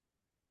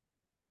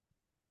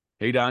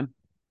Hey, Don.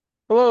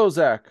 Hello,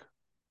 Zach.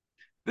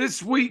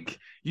 This week,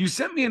 you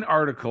sent me an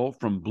article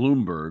from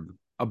Bloomberg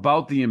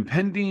about the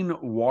impending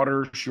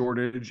water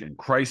shortage and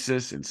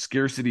crisis and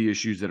scarcity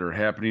issues that are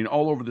happening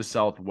all over the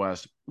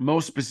Southwest,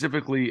 most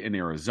specifically in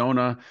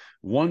Arizona.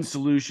 One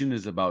solution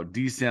is about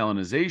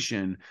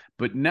desalination,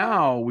 but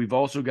now we've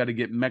also got to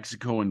get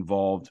Mexico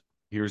involved.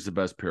 Here's the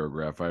best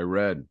paragraph I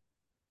read.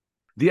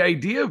 The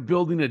idea of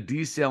building a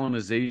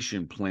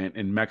desalination plant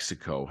in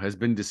Mexico has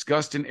been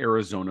discussed in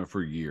Arizona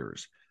for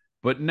years.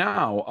 But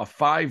now, a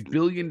 $5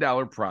 billion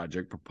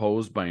project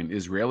proposed by an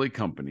Israeli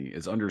company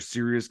is under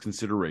serious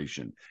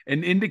consideration,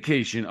 an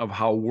indication of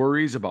how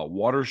worries about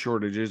water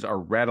shortages are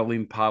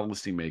rattling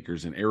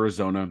policymakers in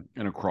Arizona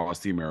and across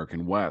the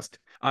American West.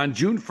 On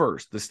June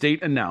 1st, the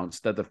state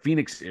announced that the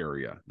Phoenix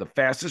area, the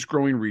fastest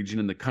growing region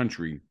in the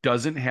country,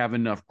 doesn't have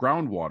enough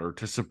groundwater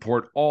to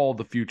support all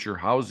the future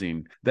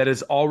housing that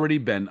has already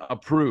been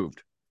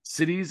approved.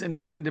 Cities and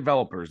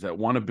developers that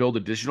want to build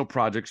additional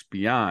projects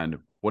beyond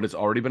what has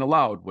already been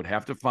allowed would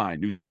have to find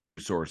new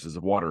sources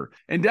of water.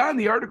 And down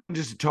the article,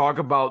 just to talk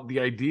about the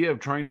idea of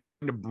trying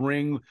to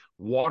bring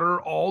water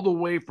all the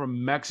way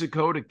from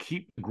Mexico to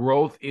keep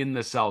growth in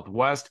the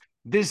Southwest.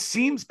 This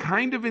seems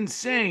kind of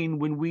insane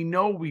when we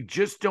know we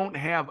just don't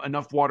have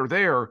enough water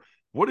there.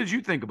 What did you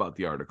think about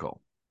the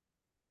article?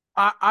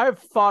 I've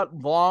thought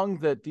long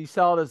that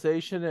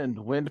desalination and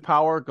wind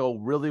power go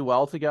really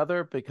well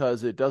together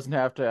because it doesn't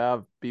have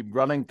to be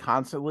running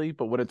constantly,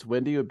 but when it's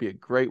windy, it would be a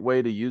great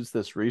way to use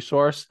this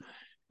resource.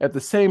 At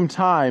the same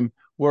time,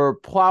 we're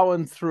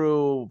plowing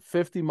through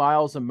 50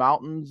 miles of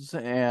mountains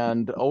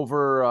and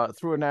over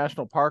through a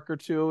national park or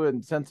two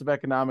in sensitive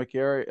economic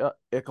area,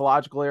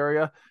 ecological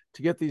area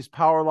to get these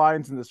power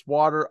lines and this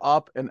water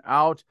up and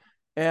out.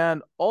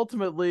 And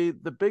ultimately,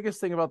 the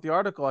biggest thing about the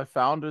article I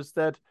found is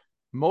that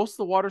most of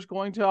the water's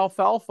going to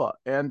alfalfa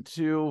and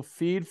to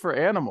feed for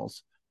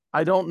animals.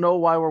 I don't know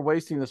why we're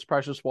wasting this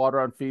precious water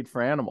on feed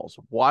for animals.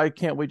 Why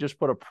can't we just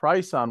put a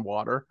price on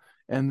water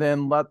and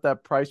then let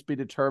that price be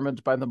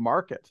determined by the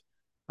market?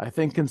 I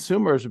think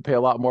consumers would pay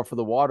a lot more for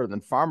the water than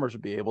farmers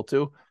would be able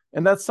to.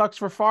 And that sucks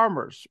for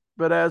farmers.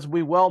 But as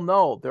we well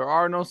know, there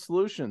are no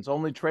solutions,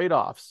 only trade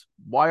offs.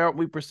 Why aren't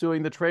we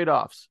pursuing the trade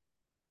offs?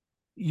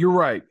 You're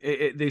right.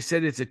 They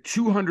said it's a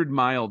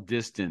 200-mile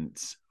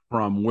distance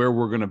from where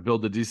we're going to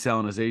build the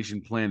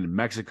desalination plant in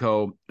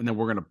Mexico, and then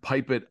we're going to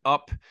pipe it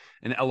up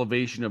an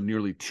elevation of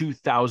nearly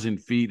 2,000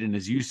 feet. And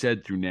as you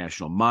said, through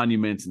national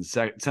monuments and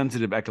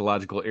sensitive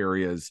ecological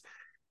areas,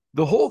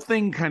 the whole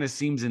thing kind of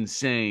seems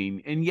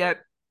insane. And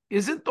yet,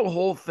 isn't the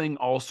whole thing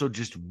also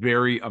just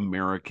very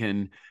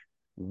American?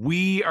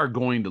 We are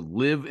going to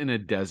live in a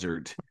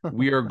desert.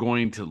 We are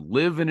going to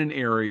live in an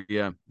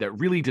area that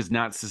really does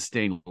not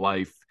sustain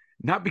life,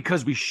 not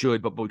because we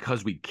should, but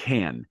because we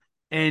can.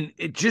 And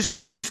it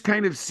just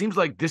kind of seems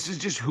like this is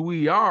just who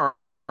we are.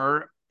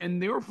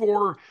 And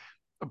therefore,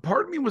 a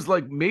part of me was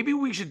like, maybe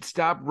we should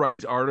stop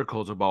writing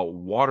articles about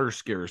water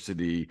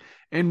scarcity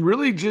and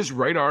really just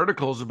write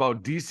articles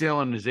about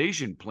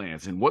desalination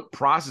plants and what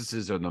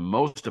processes are the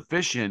most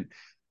efficient,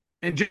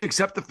 and just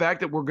accept the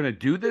fact that we're going to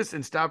do this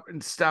and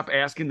stop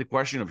asking the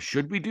question of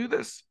should we do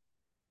this.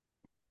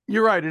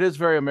 You're right. It is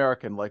very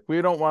American. Like,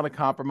 we don't want to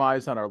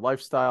compromise on our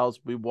lifestyles.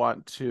 We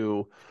want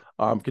to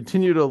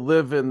continue to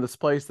live in this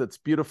place that's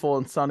beautiful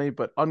and sunny,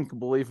 but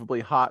unbelievably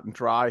hot and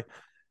dry.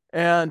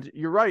 And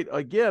you're right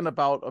again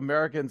about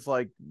Americans.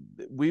 Like,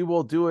 we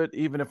will do it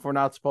even if we're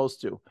not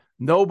supposed to.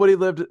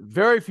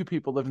 Very few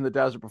people lived in the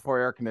desert before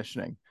air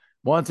conditioning.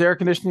 Once air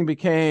conditioning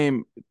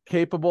became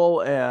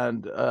capable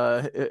and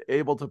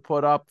able to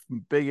put up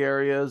big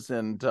areas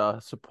and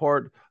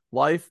support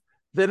life,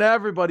 then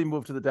everybody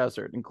moved to the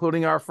desert,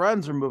 including our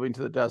friends are moving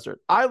to the desert.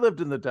 I lived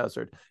in the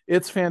desert.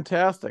 It's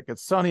fantastic.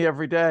 It's sunny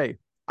every day.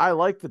 I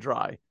like the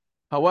dry.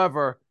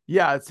 However,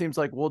 yeah, it seems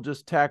like we'll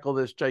just tackle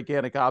this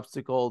gigantic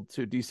obstacle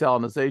to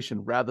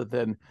desalination rather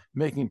than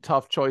making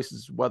tough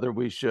choices whether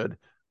we should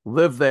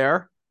live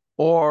there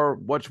or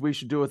what we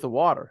should do with the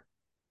water.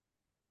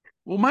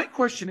 Well, my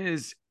question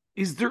is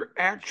there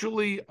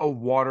actually a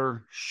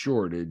water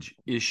shortage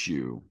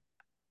issue?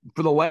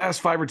 For the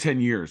last 5 or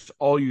 10 years,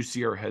 all you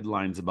see are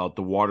headlines about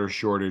the water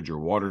shortage or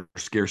water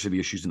scarcity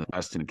issues in the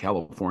West and in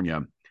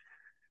California.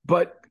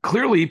 But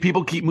clearly,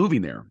 people keep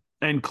moving there.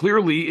 And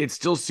clearly, it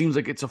still seems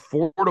like it's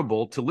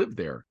affordable to live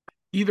there.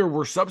 Either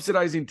we're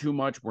subsidizing too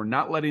much, we're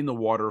not letting the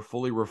water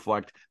fully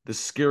reflect the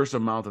scarce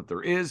amount that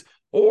there is,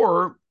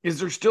 or is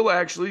there still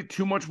actually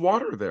too much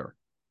water there?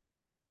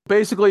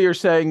 Basically, you're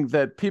saying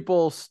that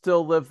people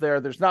still live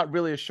there. There's not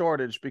really a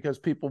shortage because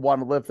people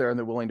want to live there and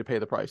they're willing to pay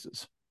the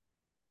prices.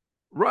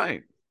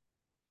 Right.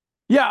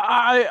 Yeah,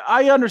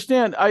 I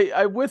understand.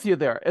 I'm with you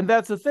there. And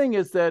that's the thing,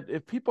 is that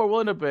if people are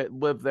willing to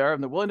live there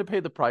and they're willing to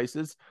pay the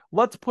prices,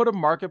 let's put a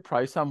market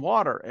price on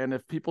water. And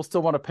if people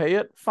still want to pay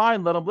it,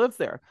 fine, let them live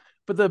there.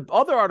 But the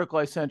other article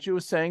I sent you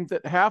was saying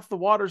that half the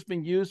water is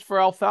being used for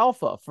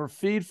alfalfa, for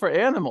feed for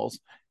animals,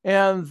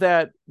 and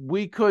that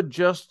we could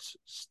just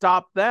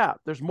stop that.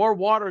 There's more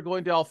water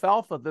going to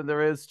alfalfa than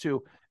there is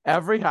to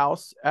every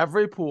house,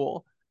 every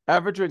pool,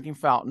 every drinking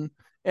fountain.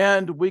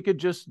 and we could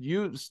just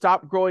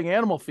stop growing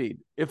animal feed.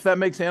 If that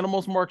makes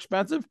animals more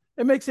expensive,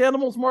 it makes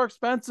animals more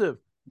expensive.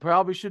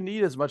 Probably shouldn't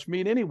eat as much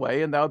meat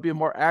anyway, and that would be a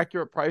more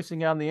accurate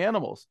pricing on the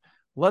animals.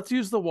 Let's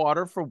use the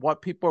water for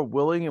what people are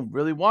willing and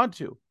really want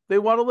to. They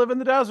want to live in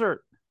the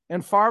desert.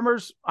 And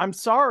farmers, I'm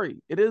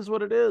sorry, it is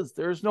what it is.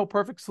 There's no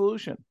perfect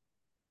solution.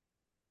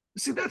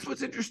 See, that's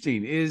what's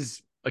interesting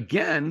is,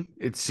 again,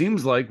 it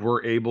seems like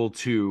we're able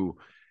to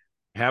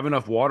have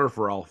enough water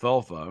for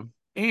alfalfa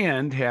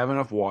and have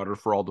enough water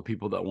for all the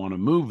people that want to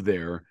move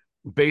there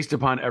based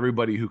upon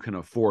everybody who can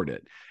afford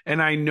it.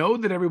 And I know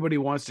that everybody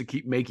wants to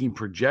keep making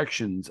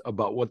projections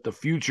about what the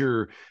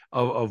future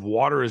of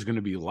water is going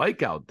to be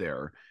like out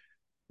there.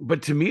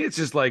 But to me, it's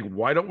just like,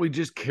 why don't we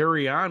just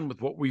carry on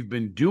with what we've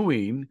been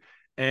doing?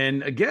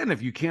 And again,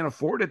 if you can't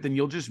afford it, then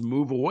you'll just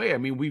move away. I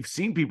mean, we've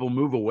seen people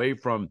move away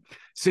from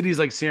cities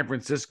like San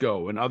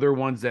Francisco and other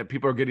ones that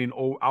people are getting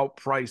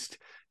outpriced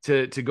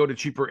to go to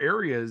cheaper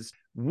areas.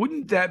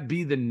 Wouldn't that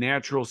be the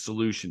natural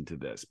solution to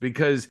this?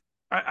 Because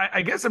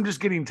I guess I'm just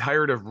getting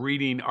tired of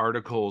reading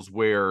articles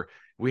where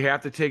we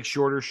have to take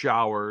shorter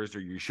showers,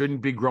 or you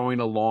shouldn't be growing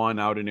a lawn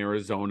out in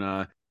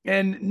Arizona.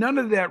 And none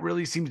of that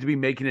really seems to be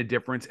making a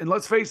difference. And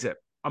let's face it,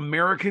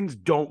 Americans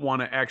don't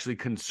want to actually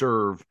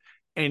conserve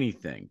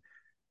anything.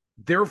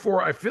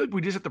 Therefore, I feel like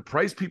we just have to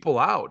price people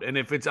out. And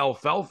if it's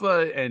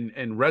alfalfa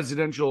and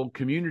residential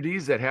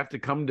communities that have to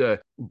come to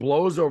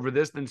blows over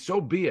this, then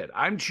so be it.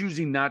 I'm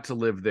choosing not to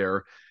live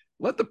there.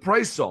 Let the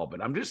price solve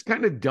it. I'm just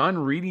kind of done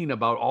reading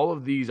about all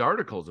of these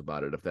articles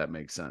about it, if that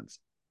makes sense.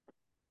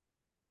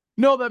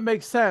 No, that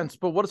makes sense.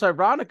 But what's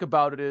ironic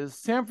about it is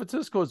San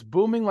Francisco is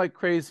booming like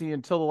crazy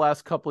until the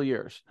last couple of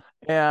years.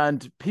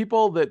 And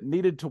people that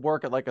needed to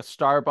work at like a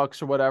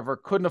Starbucks or whatever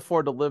couldn't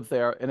afford to live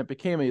there. And it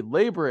became a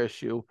labor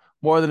issue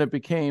more than it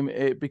became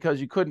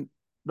because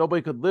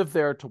nobody could live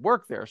there to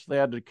work there. So they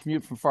had to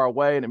commute from far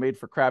away, and it made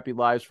for crappy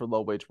lives for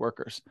low wage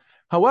workers.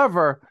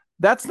 However,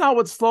 that's not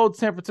what slowed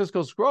San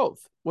Francisco's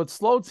growth. What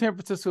slowed San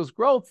Francisco's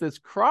growth is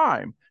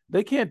crime.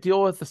 They can't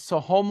deal with the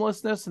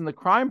homelessness and the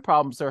crime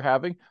problems they're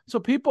having. So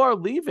people are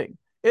leaving.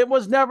 It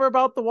was never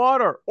about the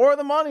water or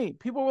the money.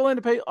 People were willing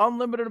to pay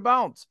unlimited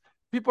amounts.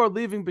 People are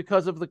leaving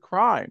because of the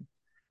crime.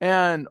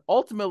 And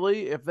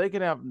ultimately, if they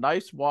can have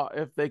nice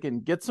water, if they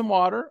can get some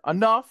water,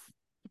 enough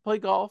to play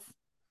golf,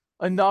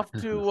 enough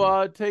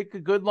to take a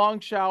good long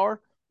shower,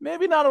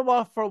 maybe not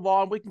enough for a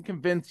lawn. We can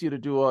convince you to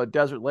do a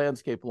desert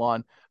landscape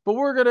lawn, but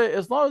we're gonna,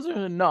 as long as there's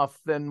enough,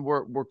 then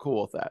we're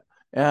cool with that.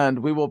 And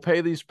we will pay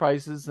these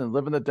prices and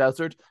live in the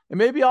desert. And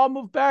maybe I'll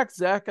move back,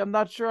 Zach. I'm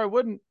not sure I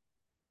wouldn't.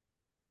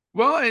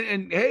 Well,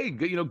 and hey,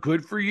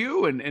 good for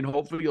you. And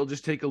hopefully you'll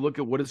just take a look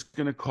at what it's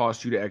going to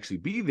cost you to actually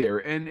be there.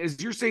 And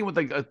as you're saying with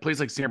like a place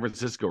like San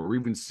Francisco or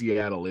even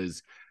Seattle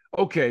is,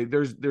 okay,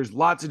 there's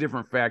lots of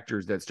different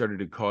factors that started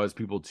to cause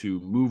people to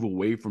move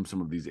away from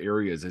some of these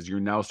areas, as you're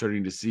now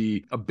starting to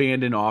see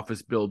abandoned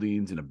office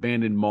buildings and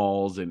abandoned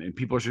malls, and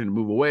people are starting to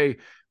move away.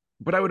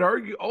 But I would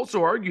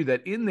also argue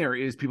that in there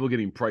is people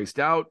getting priced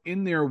out.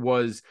 In there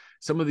was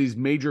some of these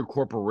major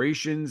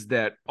corporations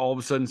that all of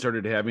a sudden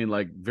started having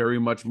like very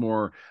much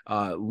more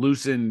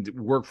loosened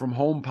work from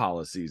home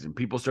policies. And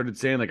people started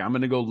saying like, I'm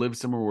going to go live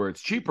somewhere where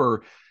it's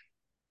cheaper.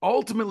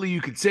 Ultimately,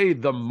 you could say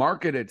the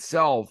market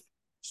itself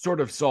sort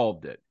of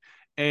solved it.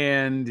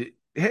 And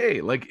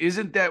hey, like,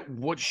 isn't that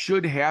what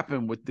should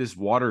happen with this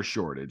water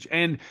shortage?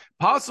 And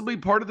possibly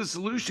part of the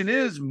solution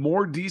is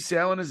more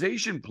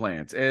desalination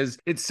plants, as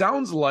it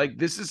sounds like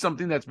this is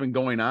something that's been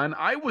going on.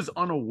 I was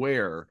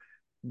unaware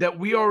that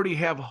we already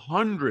have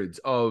hundreds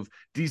of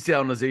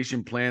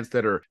desalination plants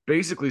that are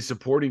basically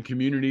supporting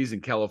communities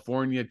in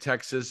California,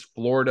 Texas,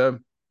 Florida.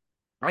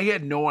 I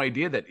had no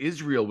idea that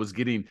Israel was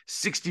getting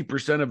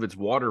 60% of its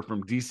water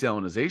from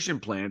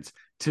desalination plants.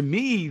 To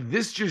me,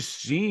 this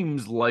just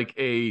seems like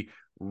a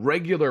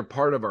regular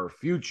part of our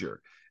future.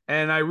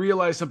 And I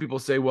realize some people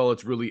say, well,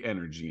 it's really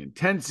energy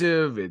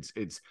intensive.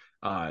 It's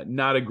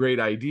not a great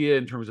idea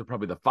in terms of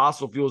probably the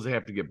fossil fuels that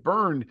have to get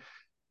burned.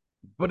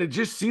 But it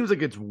just seems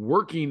like it's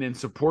working and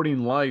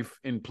supporting life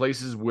in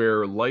places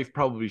where life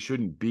probably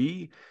shouldn't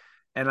be.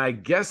 And I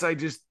guess I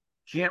just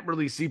can't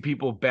really see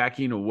people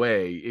backing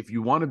away. If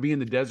you want to be in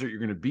the desert, you're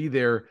going to be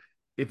there.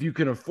 If you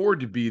can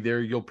afford to be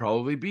there, you'll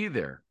probably be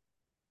there.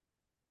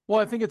 Well,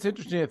 I think it's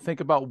interesting to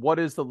think about what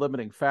is the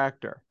limiting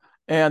factor.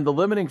 And the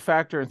limiting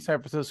factor in San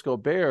Francisco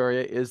Bay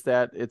Area is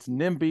that it's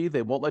NIMBY.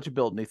 They won't let you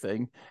build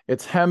anything.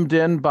 It's hemmed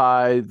in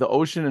by the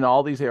ocean in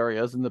all these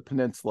areas and the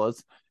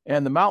peninsulas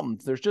and the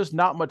mountains. There's just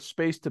not much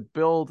space to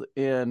build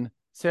in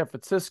San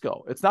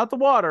Francisco. It's not the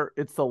water,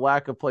 it's the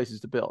lack of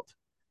places to build.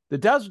 The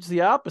desert's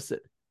the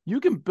opposite.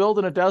 You can build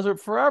in a desert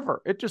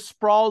forever. It just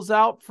sprawls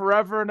out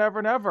forever and ever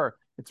and ever.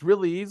 It's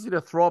really easy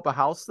to throw up a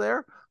house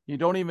there. You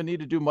don't even need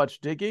to do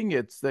much digging.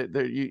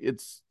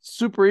 It's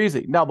super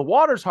easy. Now, the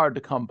water's hard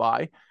to come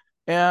by,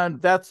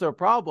 and that's a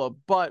problem.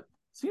 But it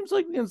seems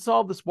like we can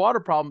solve this water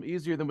problem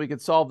easier than we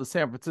could solve the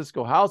San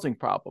Francisco housing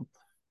problem.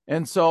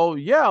 And so,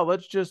 yeah,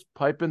 let's just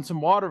pipe in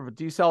some water for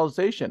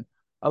desalination.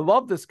 I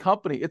love this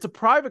company. It's a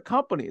private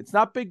company. It's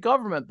not big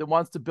government that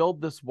wants to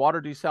build this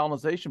water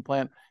desalination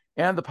plant.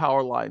 and the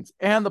power lines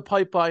and the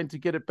pipeline to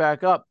get it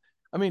back up.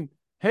 I mean,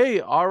 hey,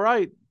 all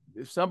right,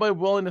 if somebody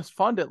willing to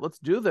fund it, let's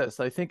do this.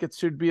 I think it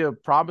should be a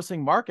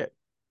promising market. It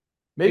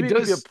Maybe it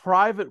could be a does.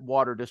 private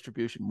water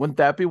distribution. Wouldn't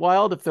that be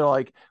wild if they're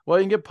like, well,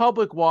 you can get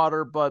public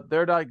water, but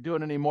they're not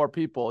doing any more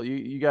people.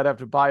 You got to have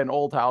to buy an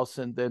old house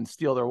and then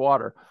steal their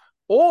water.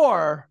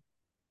 Or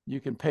you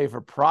can pay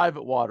for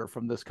private water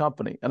from this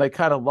company. And I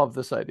kind of love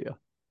this idea.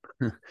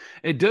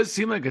 It does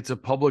seem like it's a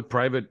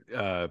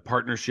public-private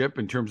partnership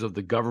in terms of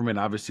the government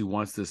obviously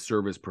wants this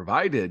service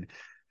provided.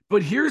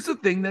 But here's the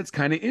thing that's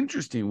kind of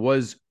interesting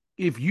was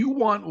if you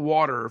want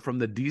water from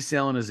the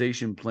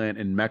desalination plant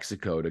in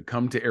Mexico to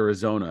come to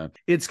Arizona,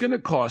 it's going to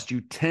cost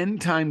you 10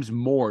 times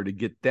more to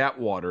get that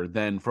water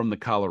than from the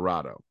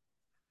Colorado,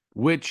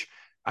 which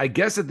I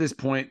guess at this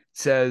point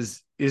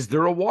says, is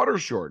there a water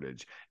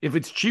shortage? If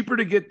it's cheaper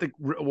to get the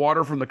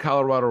water from the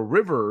Colorado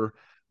River,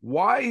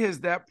 why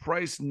has that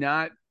price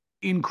not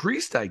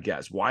increased, I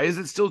guess? Why is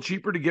it still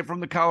cheaper to get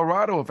from the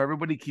Colorado if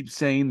everybody keeps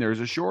saying there's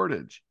a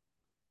shortage?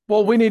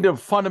 Well, we need to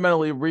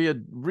fundamentally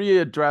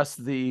readdress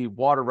the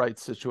water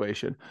rights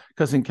situation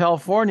because in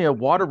California,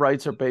 water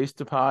rights are based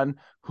upon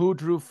who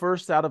drew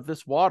first out of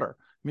this water.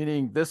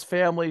 Meaning, this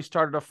family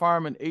started a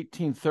farm in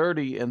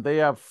 1830, and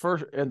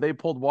they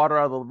pulled water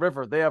out of the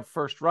river. They have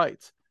first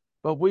rights,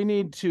 but we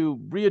need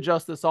to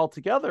readjust this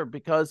altogether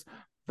because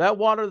that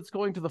water that's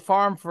going to the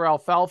farm for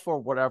alfalfa or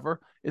whatever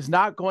is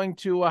not going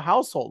to a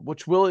household,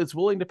 which is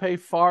willing to pay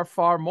far,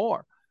 far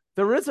more.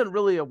 There isn't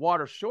really a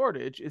water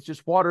shortage. It's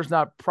just water's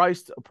not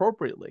priced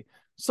appropriately.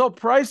 So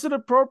price it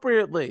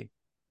appropriately.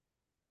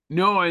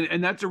 No,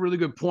 and that's a really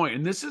good point.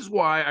 And this is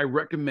why I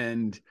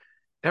recommend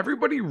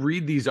everybody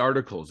read these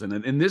articles.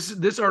 And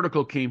this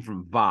article came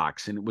from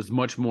Vox, and it was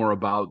much more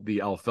about the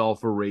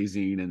alfalfa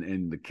raising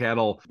and the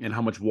cattle and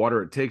how much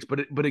water it takes. But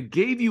it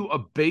gave you a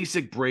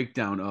basic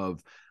breakdown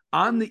of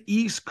on the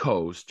East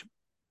Coast,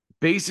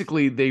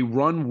 basically they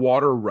run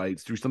water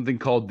rights through something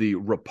called the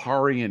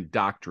riparian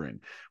doctrine,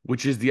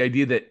 which is the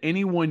idea that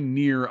anyone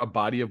near a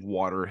body of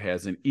water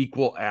has an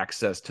equal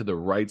access to the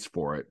rights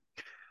for it.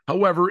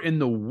 However, in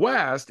the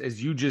West,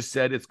 as you just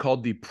said, it's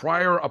called the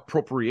prior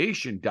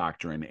appropriation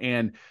doctrine.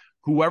 And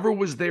whoever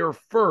was there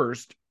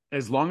first,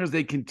 as long as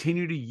they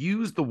continue to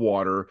use the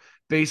water,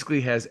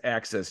 basically has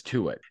access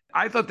to it.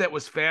 I thought that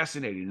was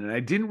fascinating, and I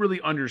didn't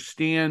really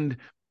understand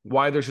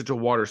why there's such a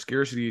water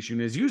scarcity issue.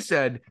 And as you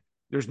said,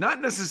 there's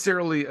not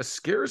necessarily a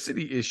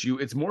scarcity issue.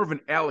 It's more of an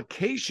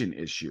allocation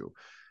issue.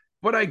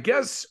 But I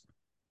guess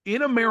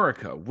in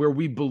America, where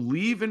we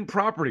believe in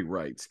property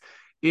rights,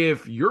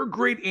 if your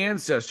great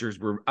ancestors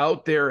were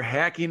out there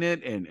hacking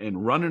it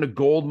and running a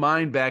gold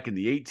mine back in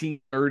the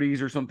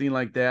 1830s or something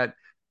like that,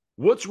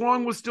 what's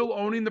wrong with still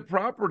owning the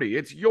property?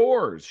 It's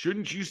yours.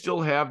 Shouldn't you still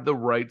have the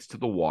rights to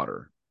the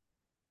water?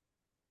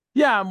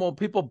 Yeah, and well,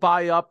 people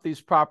buy up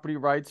these property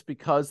rights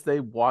because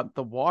they want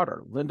the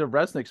water. Linda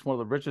Resnick's one of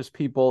the richest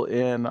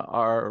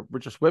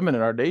richest women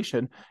in our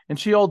nation, and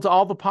she owns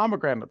all the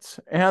pomegranates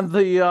and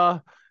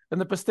the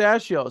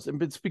pistachios,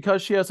 and it's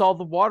because she has all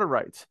the water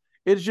rights.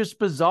 It's just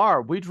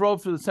bizarre. We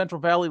drove through the Central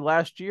Valley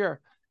last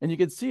year, and you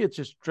can see it's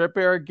just drip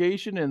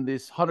irrigation in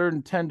this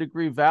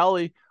 110-degree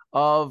valley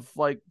of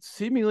like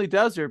seemingly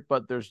desert,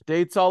 but there's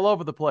dates all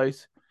over the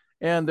place,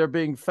 and they're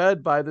being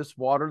fed by this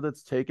water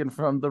that's taken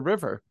from the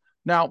river.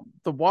 Now,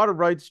 the water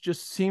rights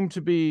just seem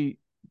to be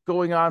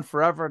going on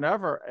forever and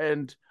ever.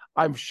 And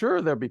I'm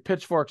sure there'll be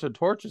pitchforks and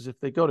torches if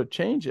they go to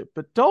change it.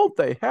 But don't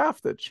they have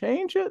to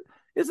change it?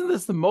 Isn't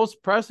this the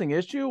most pressing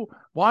issue?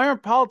 Why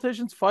aren't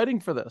politicians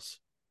fighting for this?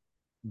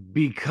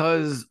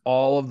 Because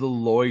all of the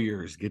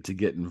lawyers get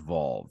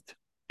involved.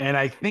 And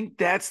I think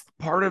that's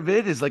part of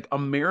it is like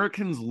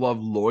Americans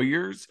love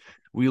lawyers.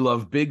 We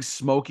love big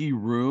smoky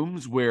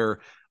rooms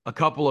where a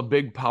couple of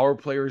big power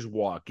players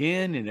walk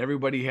in and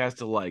everybody has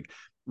to like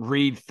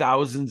read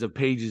thousands of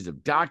pages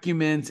of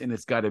documents and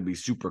it's got to be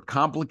super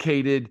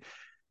complicated.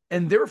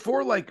 And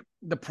therefore, like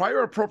the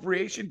prior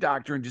appropriation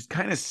doctrine just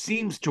kind of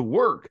seems to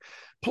work.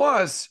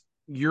 Plus,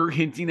 you're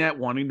hinting at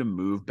wanting to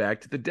move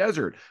back to the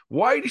desert.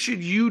 Why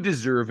should you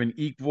deserve an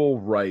equal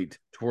right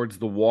towards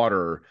the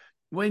water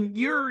when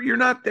you're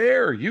not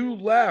there? You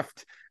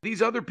left.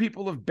 These other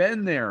people have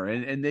been there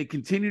and they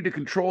continue to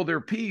control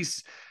their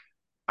peace.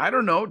 I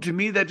don't know. To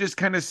me, that just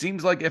kind of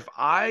seems like if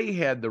I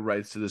had the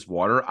rights to this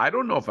water, I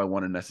don't know if I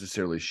want to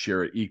necessarily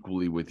share it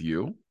equally with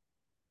you.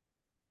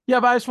 Yeah,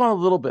 but I just want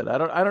a little bit. I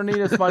don't need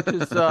as much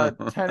as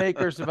 10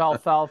 acres of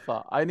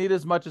alfalfa. I need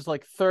as much as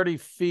like 30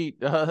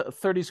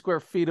 square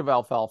feet of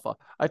alfalfa.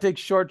 I take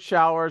short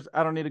showers.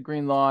 I don't need a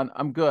green lawn.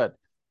 I'm good.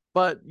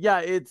 But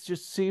yeah, it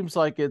just seems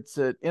like it's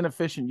an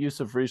inefficient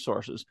use of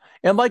resources.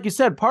 And like you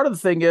said, part of the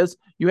thing is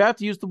you have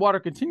to use the water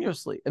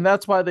continuously. And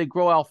that's why they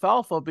grow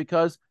alfalfa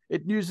because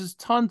it uses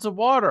tons of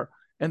water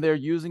and they're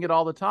using it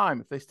all the time.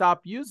 If they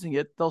stop using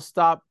it, they'll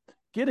stop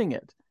getting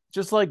it.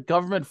 Just like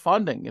government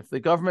funding. If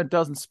the government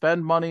doesn't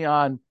spend money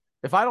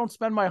if I don't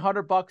spend my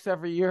 $100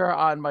 every year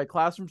on my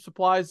classroom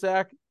supplies,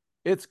 Zach,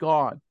 it's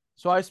gone.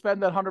 So I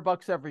spend that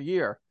 $100 every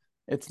year.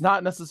 It's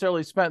not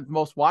necessarily spent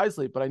most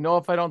wisely, but I know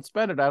if I don't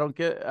spend it, I don't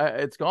get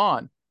it's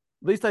gone.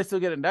 at least I still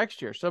get it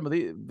next year. Some of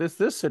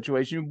this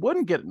situation, you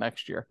wouldn't get it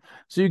next year.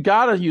 So you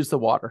got to use the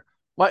water.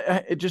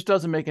 Why? It just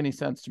doesn't make any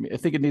sense to me. I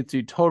think it needs to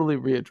be totally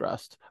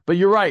readdressed. But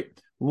you're right.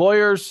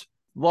 Lawyers,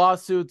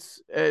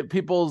 lawsuits,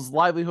 people's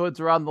livelihoods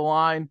are on the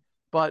line.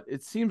 But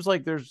it seems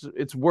like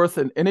it's worth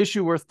an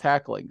issue worth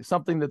tackling,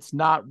 something that's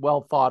not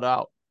well thought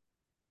out.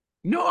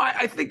 No,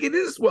 I think it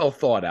is well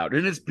thought out,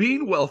 and it's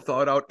being well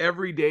thought out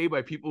every day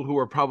by people who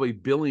are probably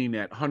billing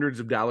at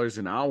hundreds of dollars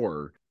an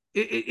hour.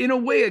 In a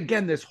way,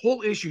 again, this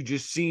whole issue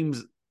just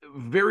seems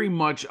very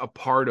much a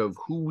part of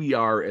who we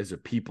are as a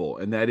people,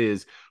 and that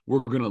is we're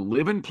going to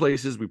live in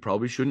places we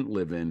probably shouldn't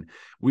live in.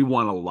 We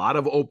want a lot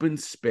of open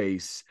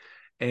space,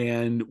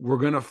 and we're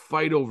going to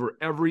fight over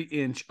every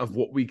inch of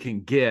what we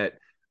can get.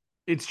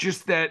 It's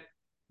just that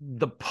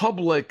the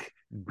public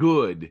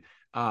good,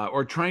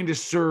 or trying to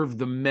serve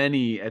the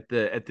many at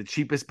the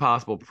cheapest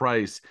possible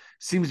price,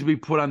 seems to be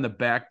put on the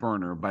back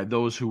burner by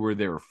those who were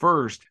there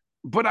first.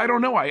 But I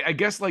don't know. I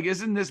guess, like,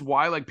 isn't this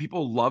why, like,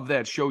 people love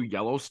that show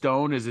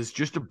Yellowstone? Is it's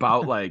just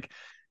about like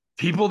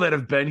people that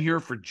have been here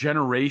for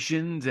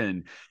generations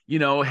and,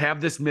 have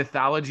this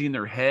mythology in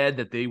their head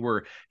that they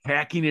were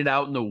hacking it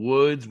out in the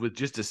woods with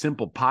just a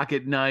simple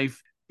pocket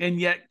knife. And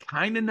yet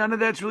kind of none of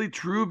that's really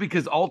true,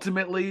 because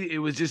ultimately it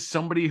was just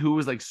somebody who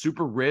was like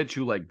super rich,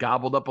 who like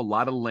gobbled up a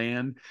lot of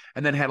land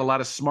and then had a lot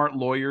of smart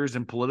lawyers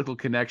and political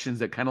connections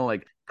that kind of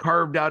like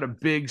carved out a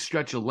big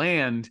stretch of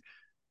land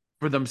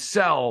for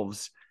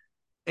themselves.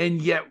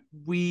 And yet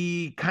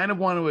we kind of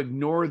want to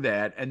ignore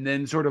that and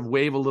then sort of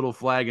wave a little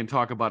flag and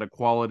talk about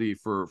equality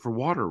for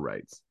water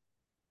rights.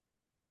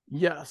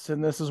 Yes,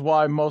 and this is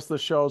why most of the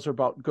shows are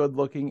about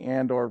good-looking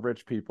and or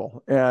rich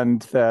people, and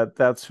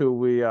that's who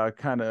we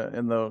kind of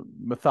in the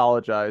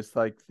mythologize,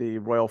 like the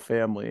royal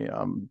family.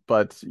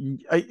 But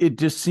it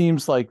just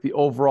seems like the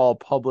overall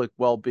public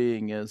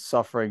well-being is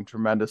suffering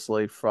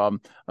tremendously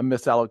from a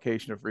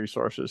misallocation of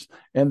resources,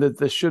 and that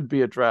this should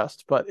be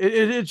addressed. But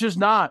it's just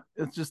not.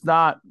 It's just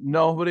not.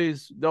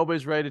 Nobody's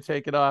ready to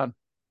take it on.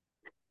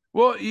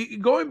 Well,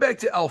 going back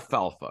to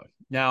alfalfa.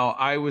 Now,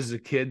 I was a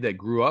kid that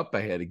grew up.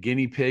 I had a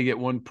guinea pig at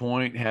one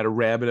point, had a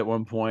rabbit at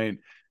one point.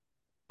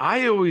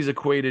 I always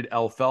equated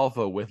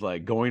alfalfa with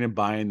like going and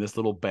buying this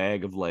little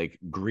bag of like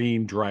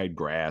green dried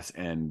grass,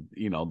 and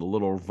the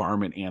little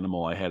varmint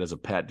animal I had as a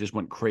pet just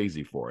went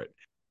crazy for it.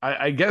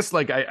 I guess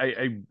like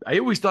I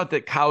always thought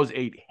that cows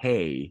ate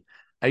hay.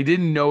 I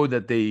didn't know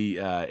that they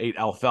ate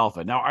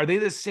alfalfa. Now, are they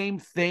the same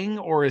thing,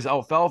 or is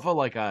alfalfa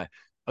like a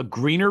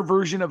greener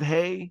version of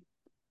hay?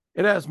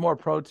 It has more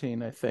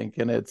protein, I think,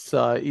 and it's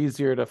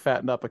easier to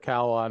fatten up a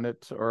cow on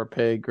it, or a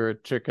pig, or a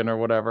chicken, or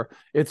whatever.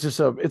 It's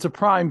a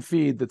prime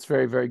feed that's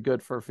very, very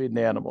good for feeding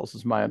animals,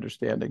 is my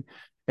understanding.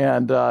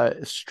 And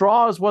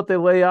straw is what they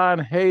lay on,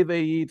 hay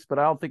they eat, but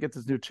I don't think it's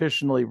as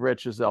nutritionally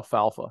rich as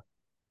alfalfa.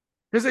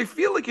 Because I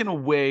feel like, in a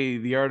way,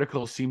 the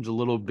article seems a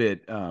little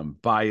bit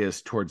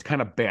biased towards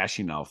kind of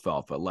bashing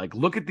alfalfa. Like,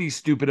 look at these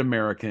stupid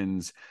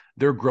Americans.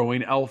 They're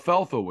growing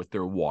alfalfa with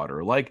their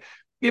water. Like,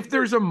 if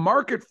there's a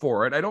market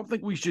for it, I don't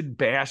think we should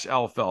bash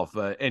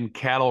alfalfa and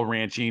cattle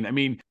ranching. I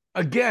mean,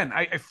 again,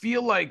 I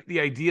feel like the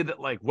idea that,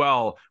 like,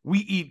 well, we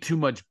eat too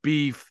much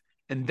beef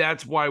and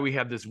that's why we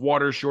have this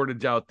water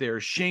shortage out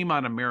there. Shame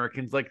on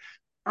Americans. Like,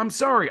 I'm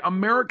sorry,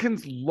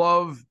 Americans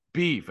love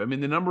beef. I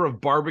mean, the number of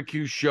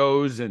barbecue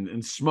shows and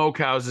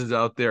smokehouses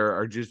out there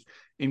are just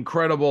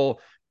incredible.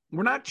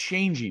 We're not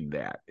changing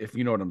that, if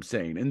you know what I'm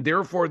saying. And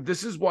therefore,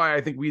 this is why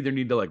I think we either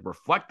need to like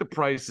reflect the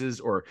prices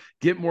or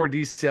get more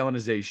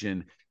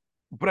desalination.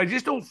 But I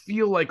just don't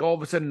feel like all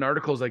of a sudden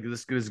articles like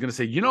this is going to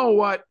say, you know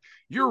what?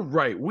 You're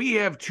right. We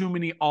have too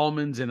many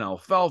almonds and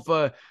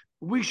alfalfa.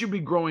 We should be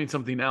growing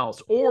something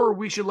else, or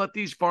we should let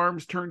these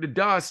farms turn to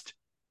dust,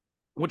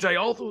 which I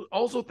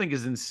also think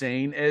is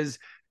insane. As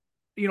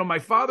my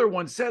father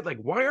once said, like,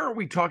 why aren't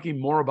we talking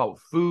more about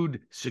food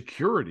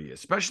security,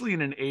 especially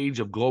in an age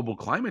of global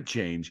climate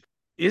change?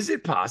 Is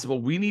it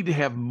possible we need to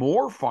have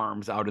more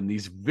farms out in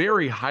these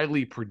very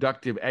highly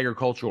productive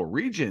agricultural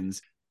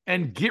regions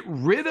and get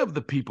rid of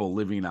the people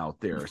living out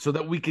there so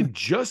that we can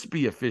just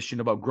be efficient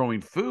about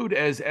growing food?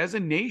 As a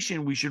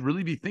nation, we should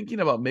really be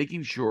thinking about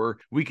making sure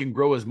we can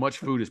grow as much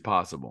food as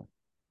possible.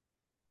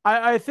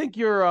 I think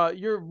you're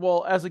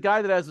well, as a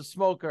guy that has a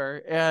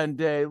smoker and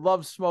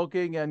loves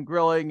smoking and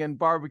grilling and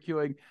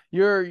barbecuing,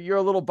 you're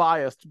a little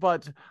biased,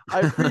 but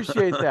I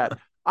appreciate that.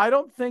 I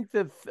don't think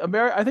that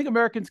I think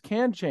Americans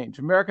can change.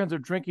 Americans are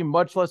drinking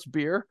much less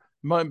beer.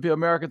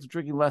 Americans are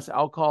drinking less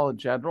alcohol in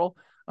general.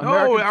 No,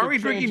 Americans are are we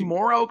drinking changing.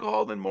 more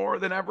alcohol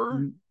than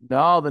ever?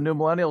 No, the new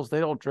millennials, they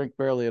don't drink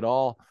barely at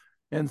all.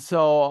 And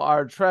so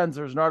our trends,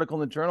 there's an article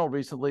in the journal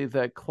recently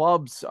that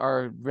clubs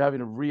are having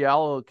to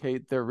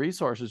reallocate their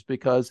resources,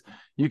 because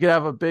you could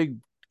have a big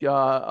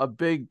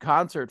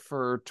concert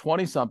for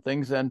 20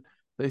 somethings, and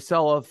they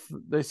sell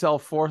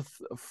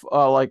fourth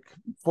like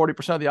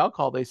 40% of the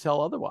alcohol they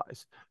sell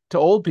otherwise to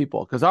old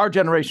people, because our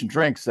generation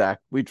drinks, Zach,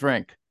 we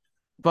drink,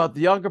 but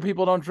the younger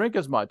people don't drink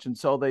as much, and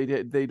so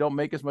they don't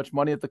make as much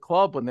money at the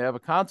club when they have a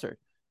concert.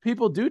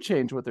 People do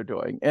change what they're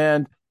doing,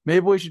 and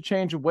Maybe we should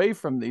change away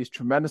from these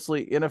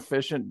tremendously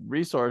inefficient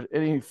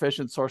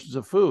sources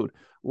of food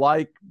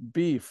like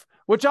beef,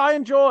 which I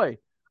enjoy.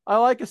 I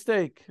like a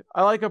steak,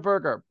 I like a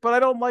burger, but I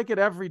don't like it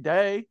every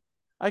day.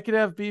 I can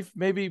have beef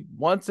maybe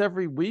once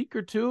every week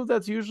or two.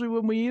 That's usually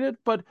when we eat it.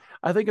 But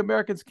I think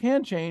Americans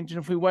can change. And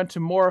if we went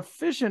to more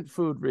efficient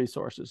food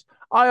resources,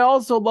 I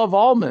also love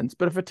almonds.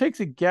 But if it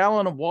takes a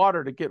gallon of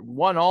water to get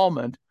one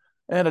almond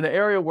in an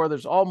area where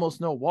there's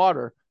almost no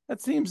water,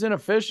 that seems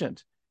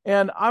inefficient.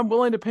 And I'm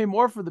willing to pay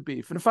more for the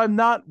beef. And if I'm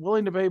not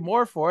willing to pay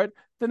more for it,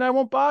 then I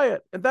won't buy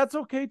it. And that's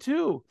okay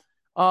too.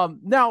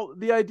 Now,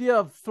 the idea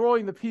of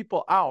throwing the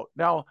people out.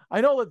 Now,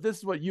 I know that this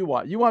is what you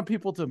want. You want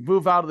people to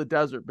move out of the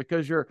desert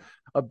because you're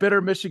a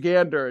bitter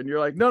Michigander and you're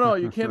like, no, no,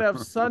 you can't have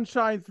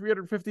sunshine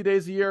 350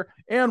 days a year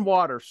and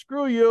water.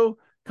 Screw you.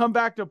 Come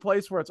back to a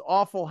place where it's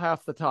awful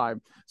half the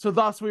time. So,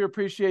 thus, we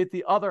appreciate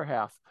the other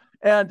half.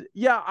 And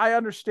yeah, I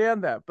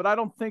understand that, but I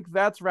don't think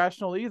that's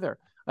rational either.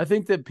 I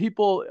think that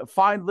people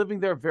find living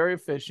there very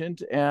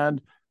efficient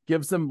and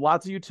gives them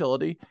lots of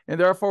utility, and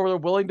therefore they're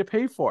willing to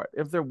pay for it.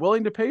 If they're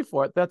willing to pay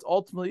for it, that's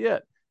ultimately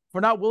it. If we're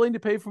not willing to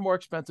pay for more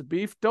expensive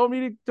beef, don't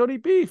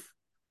eat beef.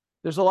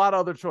 There's a lot of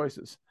other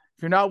choices.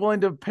 If you're not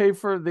willing to pay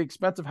for the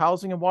expensive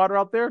housing and water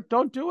out there,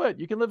 don't do it.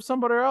 You can live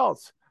somewhere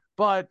else.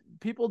 But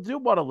people do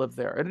want to live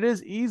there, and it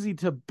is easy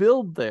to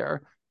build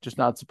there, just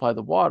not supply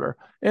the water.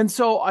 And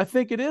so I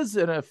think it is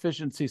an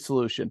efficiency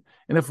solution.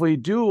 And if we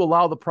do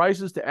allow the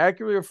prices to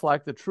accurately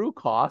reflect the true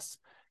costs,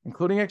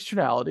 including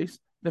externalities,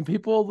 then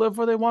people will live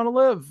where they want to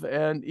live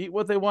and eat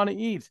what they want to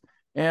eat.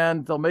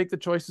 And they'll make the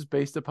choices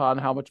based upon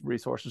how much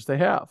resources they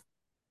have.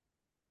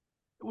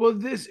 Well,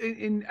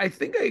 and I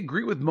think I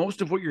agree with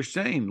most of what you're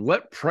saying.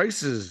 Let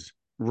prices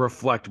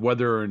reflect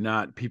whether or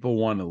not people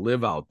want to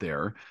live out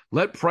there.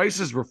 Let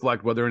prices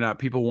reflect whether or not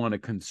people want to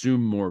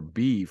consume more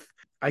beef.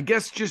 I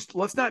guess just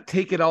let's not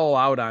take it all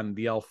out on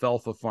the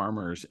alfalfa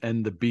farmers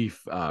and the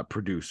beef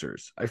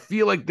producers. I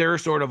feel like they're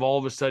sort of all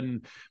of a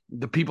sudden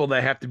the people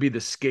that have to be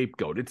the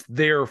scapegoat. It's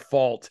their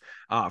fault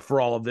for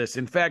all of this.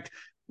 In fact,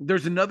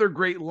 there's another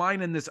great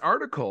line in this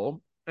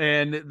article,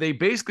 and they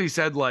basically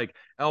said like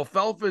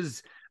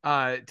alfalfa's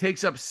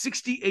takes up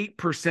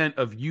 68%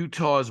 of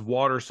Utah's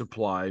water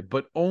supply,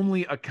 but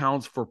only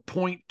accounts for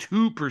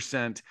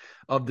 0.2%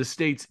 of the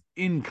state's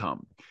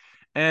income.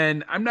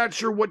 And I'm not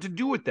sure what to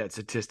do with that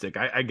statistic.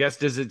 I guess,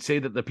 does it say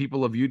that the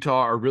people of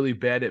Utah are really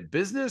bad at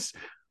business,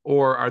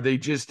 or are they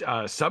just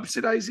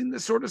subsidizing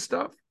this sort of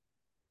stuff?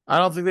 I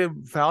don't think they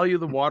value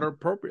the water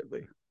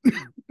appropriately.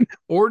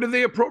 Or do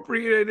they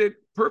appropriate it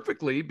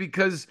perfectly?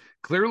 Because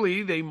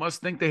clearly they must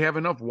think they have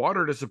enough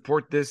water to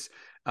support this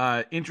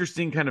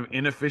interesting kind of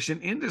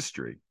inefficient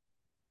industry.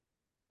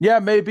 Yeah,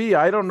 maybe.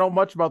 I don't know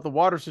much about the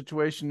water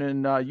situation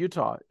in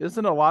Utah.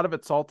 Isn't a lot of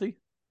it salty?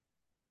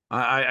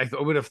 I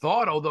would have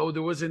thought, although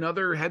there was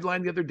another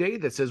headline the other day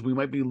that says we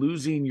might be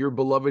losing your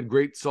beloved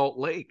Great Salt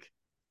Lake.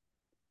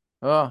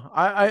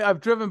 I've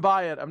driven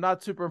by it. I'm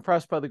not super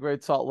impressed by the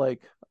Great Salt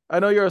Lake. I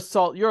know you're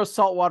a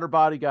saltwater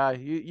body guy.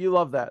 You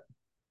love that.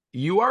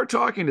 You are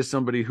talking to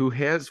somebody who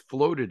has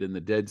floated in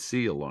the Dead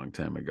Sea a long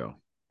time ago.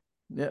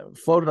 Yeah,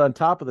 floated on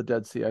top of the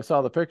Dead Sea. I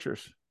saw the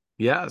pictures.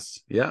 Yes,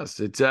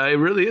 it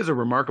really is a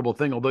remarkable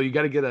thing. Although you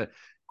got to get a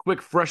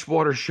quick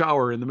freshwater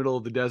shower in the middle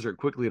of the desert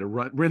quickly to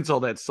rinse all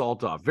that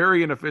salt off.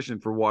 Very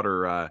inefficient for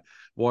water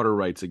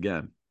rights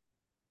again.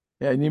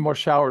 Yeah, you need more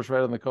showers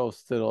right on the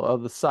coast. It'll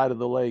on the side of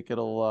the lake.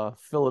 It'll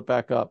fill it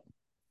back up.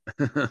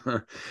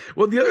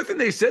 Well, the other thing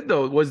they said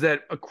though was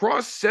that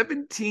across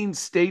 17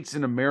 states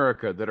in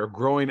America that are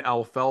growing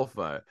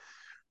alfalfa,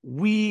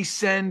 we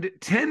send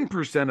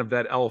 10% of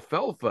that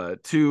alfalfa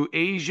to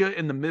Asia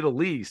and the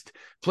Middle East.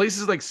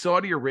 Places like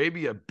Saudi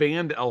Arabia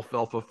banned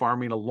alfalfa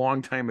farming a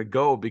long time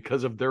ago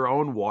because of their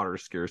own water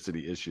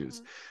scarcity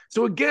issues.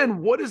 So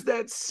again, what does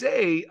that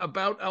say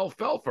about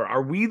alfalfa?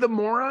 Are we the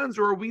morons,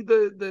 or are we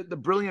the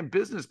brilliant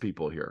business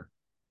people here?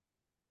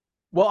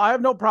 Well, I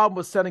have no problem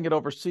with sending it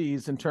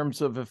overseas in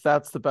terms of if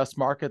that's the best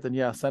market, then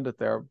yeah, send it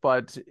there.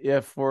 But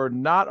if we're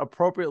not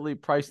appropriately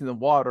pricing the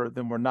water,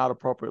 then we're not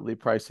appropriately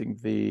pricing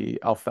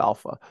the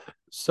alfalfa.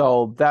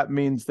 So that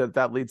means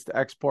that leads to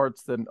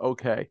exports. Then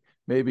okay,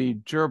 maybe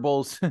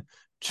gerbils,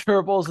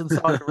 gerbils in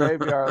Saudi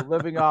Arabia are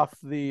living off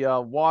the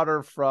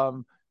water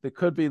from that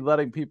could be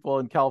letting people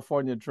in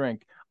California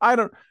drink. I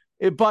don't.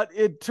 But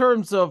in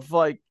terms of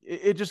like,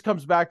 it just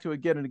comes back to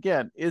again and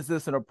again, is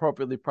this an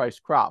appropriately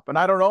priced crop? And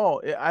I don't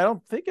know. I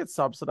don't think it's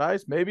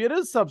subsidized. Maybe it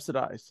is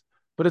subsidized,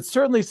 but it's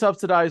certainly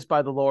subsidized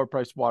by the lower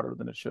priced water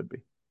than it should be.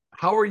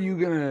 How are you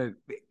going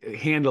to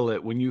handle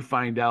it when you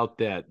find out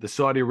that the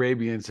Saudi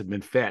Arabians have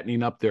been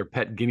fattening up their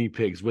pet guinea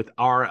pigs with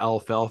our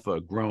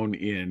alfalfa grown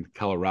in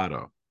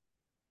Colorado?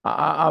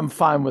 I'm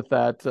fine with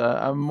that.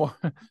 I'm more,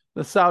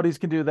 the Saudis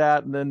can do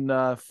that and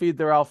then feed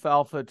their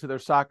alfalfa to their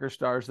soccer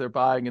stars they're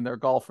buying and their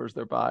golfers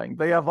they're buying.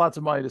 They have lots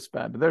of money to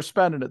spend. They're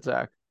spending it,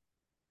 Zach.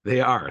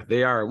 They are.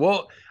 They are.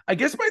 Well, I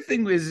guess my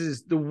thing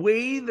is the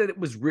way that it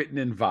was written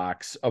in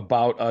Vox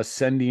about us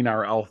sending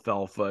our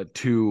alfalfa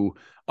to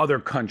other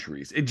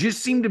countries. It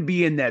just seemed to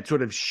be in that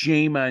sort of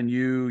shame on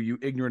you, you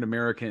ignorant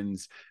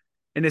Americans.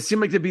 And it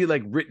seemed like to be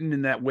like written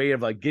in that way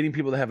of like getting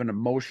people to have an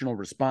emotional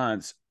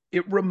response.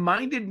 It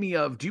reminded me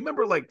of, do you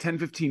remember like 10,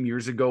 15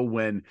 years ago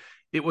when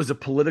it was a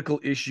political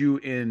issue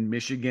in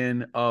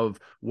Michigan of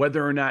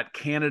whether or not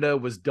Canada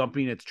was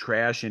dumping its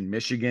trash in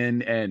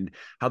Michigan and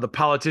how the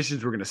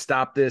politicians were going to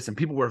stop this? And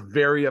people were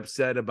very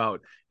upset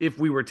about if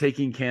we were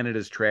taking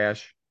Canada's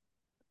trash.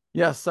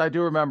 Yes, I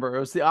do remember. It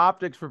was the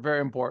optics were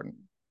very important.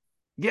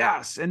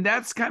 Yes, and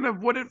that's kind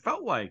of what it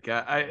felt like,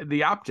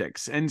 the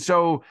optics. And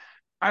so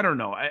I don't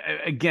know.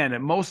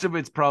 Again, most of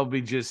it's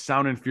probably just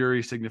sound and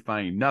fury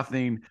signifying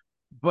nothing,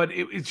 but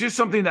it's just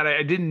something that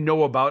I didn't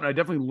know about, and I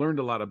definitely learned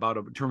a lot about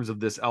it in terms of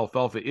this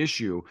alfalfa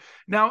issue.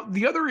 Now,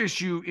 the other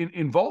issue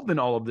involved in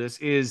all of this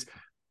is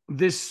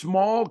this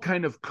small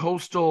kind of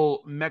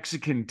coastal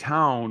Mexican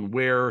town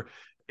where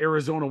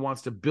Arizona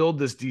wants to build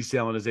this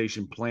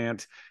desalination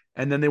plant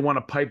and then they want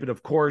to pipe it,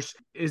 of course,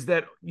 is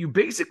that you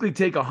basically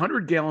take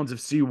 100 gallons of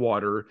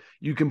seawater,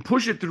 you can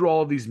push it through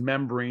all of these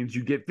membranes,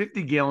 you get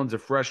 50 gallons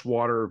of fresh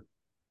water,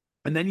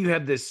 and then you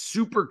have this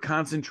super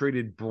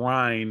concentrated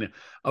brine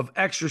of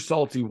extra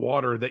salty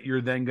water that you're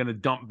then going to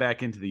dump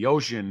back into the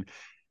ocean.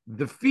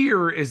 The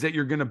fear is that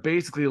you're going to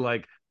basically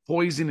like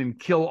poison and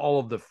kill all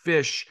of the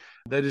fish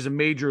that is a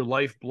major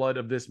lifeblood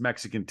of this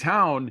Mexican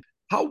town.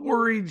 How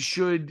worried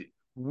should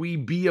we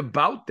be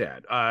about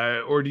that?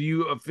 Or do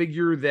you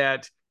figure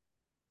that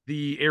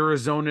the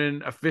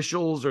Arizonan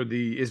officials or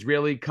the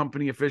Israeli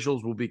company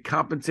officials will be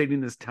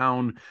compensating this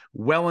town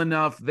well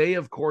enough? They,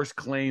 of course,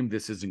 claim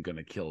this isn't going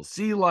to kill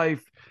sea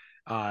life.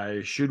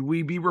 Should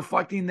we be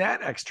reflecting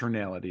that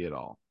externality at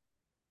all?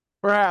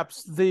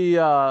 Perhaps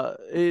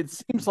it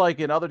seems like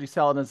in other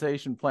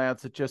desalination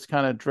plants, it just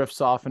kind of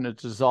drifts off and it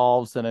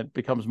dissolves and it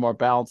becomes more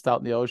balanced out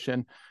in the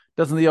ocean.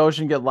 Doesn't the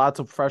ocean get lots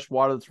of fresh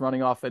water that's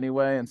running off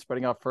anyway and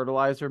spreading out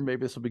fertilizer?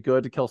 Maybe this will be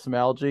good to kill some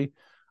algae.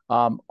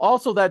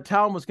 Also, that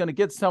town was going to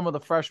get some of the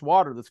fresh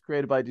water that's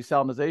created by a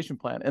desalination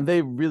plant, and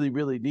they really,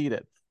 really need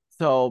it.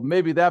 So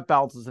maybe that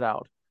balances it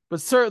out. But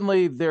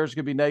certainly, there's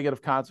going to be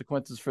negative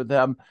consequences for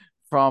them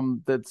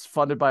from that's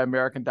funded by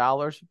American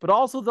dollars. But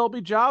also, there'll be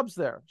jobs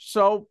there.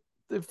 So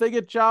if they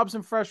get jobs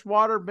in fresh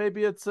water,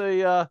 maybe it's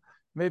a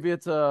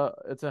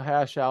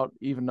hash out,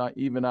 even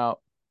out.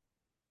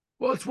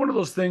 Well, it's one of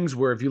those things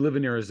where if you live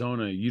in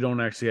Arizona, you don't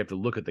actually have to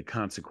look at the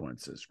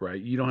consequences, right?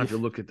 You don't have to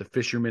look at the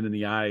fishermen in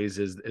the eyes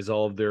as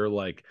all of their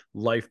like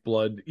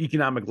lifeblood,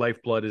 economic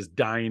lifeblood is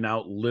dying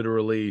out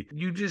literally.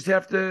 You just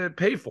have to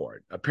pay for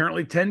it.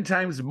 Apparently 10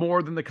 times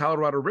more than the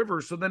Colorado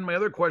River. So then my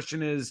other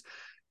question is,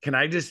 can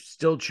I just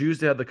still choose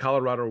to have the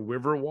Colorado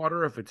River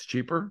water if it's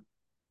cheaper?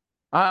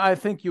 I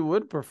think you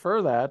would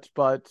prefer that,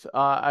 but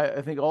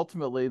I think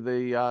ultimately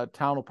the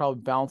town will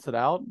probably balance it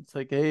out. It's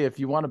like, hey, if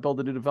you want to build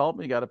a new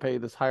development, you got to pay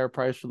this higher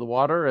price for the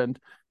water, and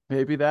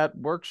maybe that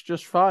works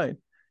just fine.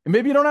 And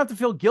maybe you don't have to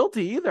feel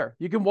guilty either.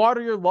 You can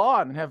water your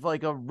lawn and have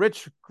like a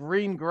rich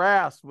green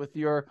grass with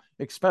your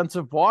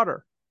expensive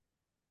water.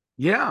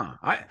 Yeah,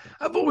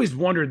 I've always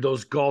wondered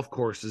those golf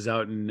courses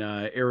out in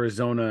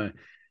Arizona.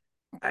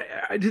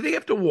 Do they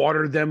have to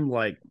water them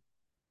like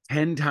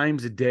 10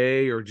 times a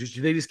day, or just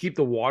do they just keep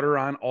the water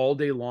on all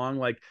day long?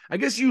 Like, I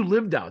guess you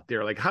lived out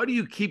there. Like, how do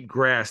you keep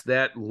grass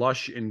that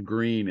lush and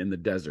green in the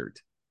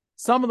desert?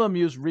 Some of them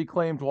use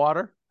reclaimed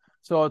water.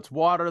 So it's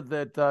water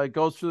that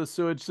goes through the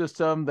sewage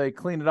system. They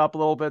clean it up a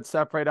little bit,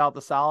 separate out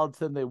the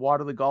solids, and they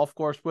water the golf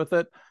course with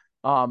it.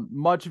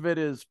 Much of it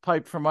is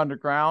piped from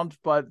underground,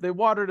 but they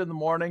water it in the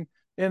morning,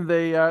 and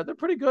they're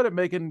pretty good at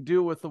making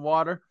do with the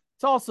water.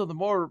 It's also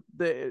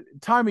the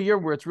time of year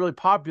where it's really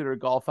popular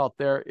golf out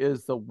there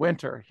is the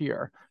winter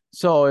here.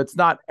 So it's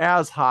not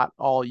as hot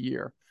all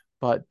year.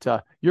 But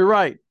you're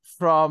right.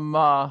 From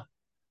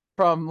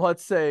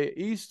let's say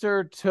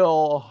Easter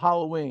till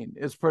Halloween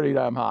is pretty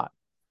damn hot.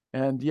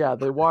 And yeah,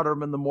 they water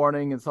them in the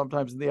morning and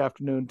sometimes in the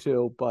afternoon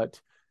too. But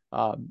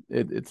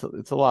it's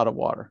a lot of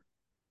water.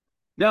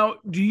 Now,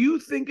 do you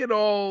think at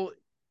all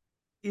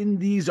in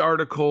these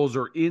articles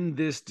or in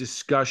this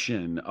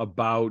discussion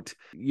about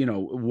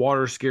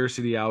water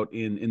scarcity out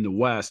in the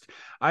West?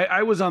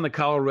 I was on the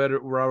Colorado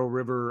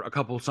River a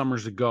couple of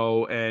summers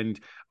ago, and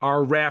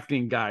our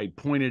rafting guide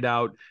pointed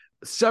out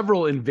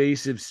several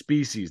invasive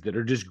species that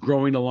are just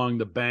growing along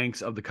the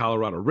banks of the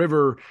Colorado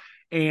River,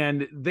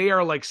 and they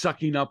are like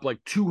sucking up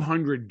like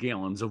 200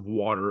 gallons of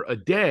water a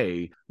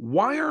day.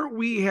 Why aren't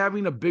we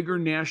having a bigger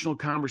national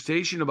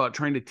conversation about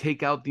trying to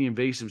take out the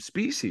invasive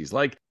species?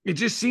 Like, it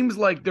just seems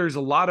like there's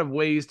a lot of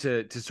ways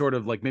to sort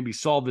of like maybe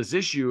solve this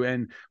issue.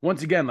 And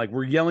once again, like,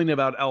 we're yelling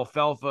about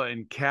alfalfa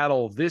and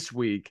cattle this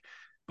week,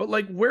 but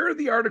like, where are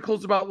the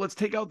articles about let's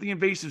take out the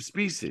invasive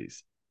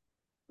species?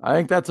 I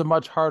think that's a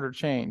much harder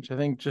change. I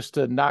think just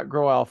to not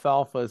grow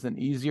alfalfa is an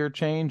easier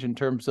change in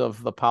terms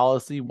of the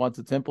policy. Once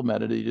it's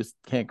implemented, you just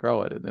can't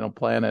grow it. They don't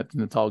plant it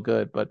and it's all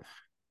good. But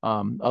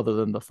other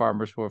than the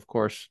farmers who are, of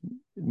course,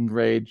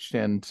 enraged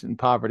and in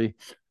poverty.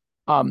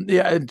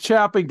 Yeah, and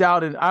chopping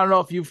down, and I don't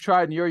know if you've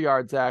tried in your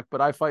yard, Zach,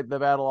 but I fight the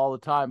battle all the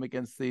time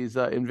against these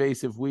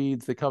invasive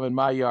weeds that come in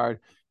my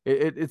yard.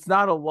 It's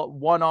not a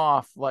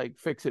one-off like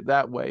fix it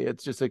that way.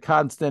 It's just a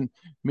constant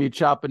me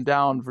chopping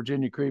down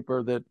Virginia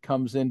creeper that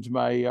comes into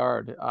my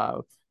yard.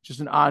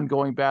 Just an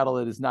ongoing battle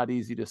that is not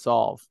easy to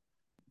solve.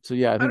 So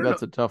yeah, I I think don't know.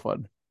 that's a tough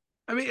one.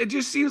 I mean, it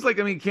just seems like,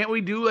 I mean, can't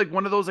we do like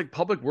one of those like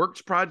public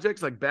works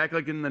projects like back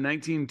like in the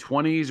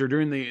 1920s or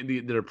during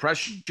the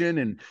Depression,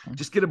 and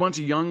just get a bunch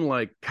of young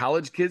like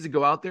college kids to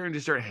go out there and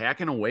just start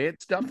hacking away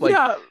at stuff? Like,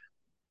 Yeah,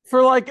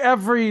 for like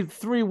every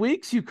 3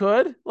 weeks you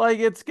could. Like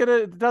it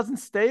doesn't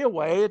stay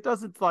away. It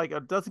doesn't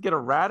get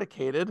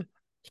eradicated.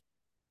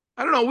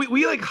 I don't know.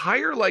 We like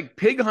hire like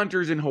pig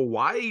hunters in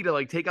Hawaii to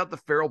like take out the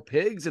feral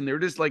pigs, and they're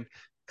just like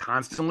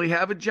constantly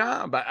have a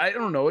job. I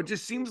don't know. It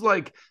just seems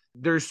like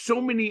there's so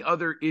many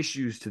other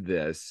issues to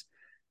this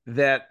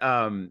that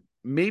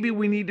maybe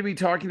we need to be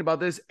talking about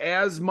this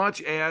as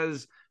much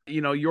as,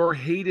 you know, your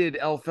hated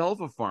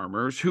alfalfa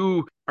farmers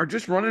who are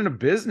just running a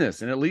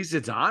business, and at least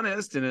it's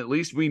honest, and at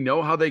least we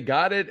know how they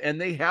got it, and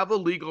they have a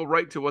legal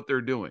right to what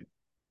they're doing.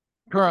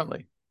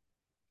 Currently.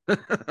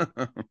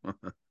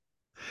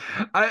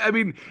 I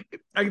mean,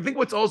 I think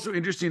what's also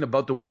interesting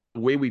about the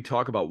way we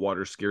talk about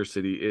water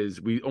scarcity is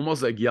we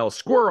almost like yell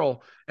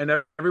squirrel, and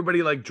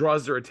everybody like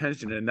draws their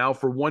attention. And now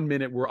for 1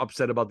 minute, we're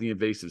upset about the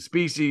invasive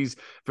species.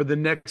 For the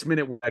next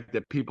minute,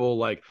 that people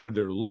like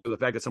the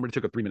fact that somebody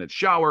took a 3 minute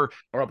shower,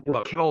 or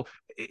about cattle.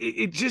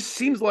 It just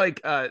seems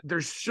like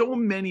there's so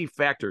many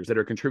factors that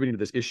are contributing to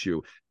this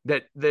issue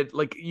that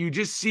like you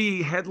just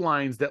see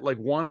headlines that like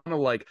want to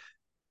like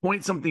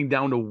point something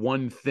down to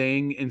one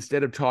thing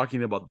instead of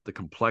talking about the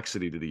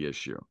complexity to the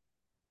issue.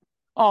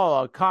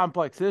 Oh, a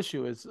complex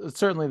issue is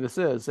certainly this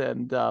is,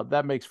 and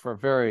that makes for a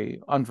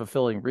very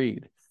unfulfilling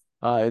read.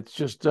 It's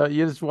just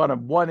you just want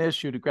one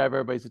issue to grab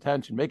everybody's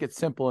attention, make it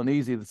simple and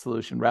easy, the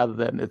solution, rather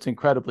than it's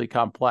incredibly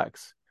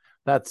complex.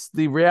 That's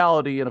the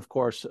reality, and of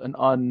course, an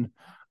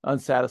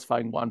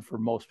unsatisfying one for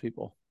most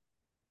people.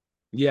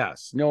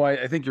 Yes, no,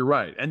 I think you're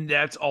right, and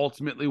that's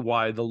ultimately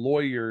why the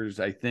lawyers,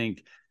 I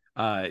think,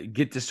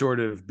 get to sort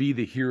of be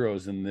the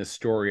heroes in this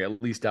story,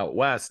 at least out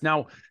west.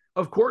 Now,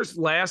 of course,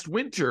 last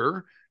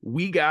winter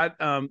we got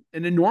an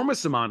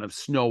enormous amount of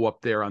snow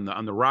up there on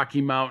the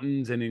Rocky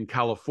Mountains and in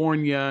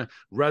California.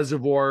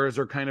 Reservoirs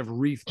are kind of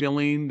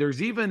refilling. There's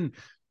even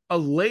a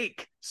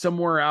lake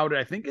somewhere out,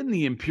 I think, in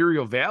the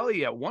Imperial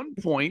Valley at one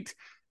point.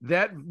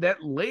 That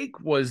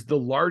lake was the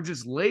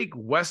largest lake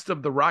west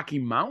of the Rocky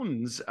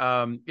Mountains.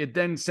 It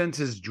then since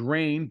has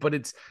drained, but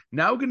it's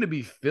now going to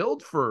be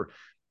filled for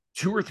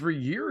 2 or 3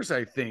 years,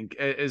 I think,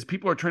 as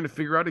people are trying to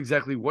figure out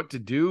exactly what to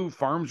do.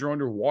 Farms are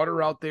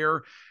underwater out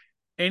there.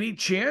 Any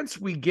chance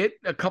we get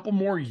a couple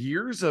more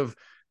years of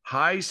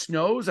high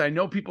snows? I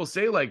know people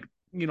say like,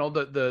 you know,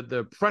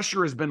 the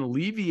pressure has been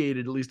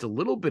alleviated at least a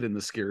little bit in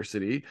the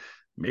scarcity.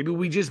 Maybe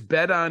we just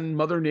bet on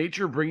Mother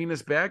Nature bringing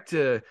us back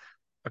to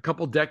a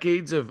couple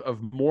decades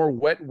of more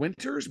wet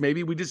winters.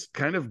 Maybe we just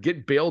kind of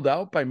get bailed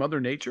out by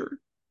Mother Nature.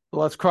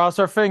 Let's cross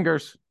our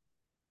fingers.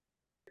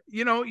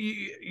 You know,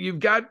 you've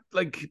got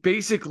like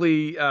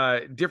basically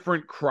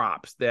different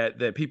crops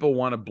that people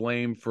want to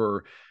blame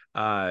for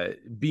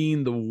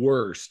being the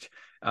worst.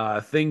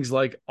 Things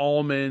like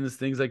almonds,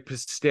 things like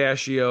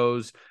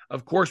pistachios.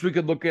 Of course, we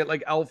could look at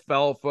like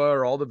alfalfa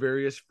or all the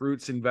various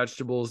fruits and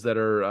vegetables that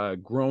are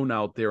grown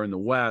out there in the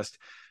West.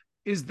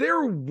 Is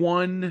there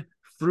one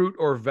fruit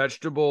or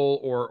vegetable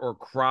or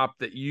crop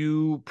that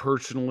you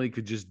personally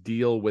could just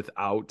deal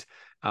without,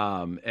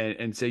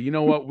 and say, you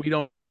know what, we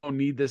don't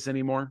need this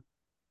anymore?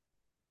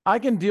 I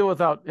can deal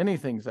without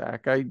anything,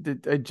 Zach. I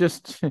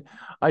just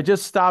I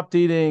just stopped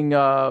eating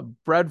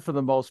bread for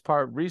the most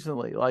part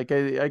recently. Like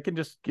I can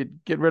just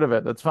get rid of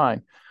it. That's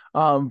fine.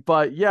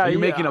 But yeah, Are you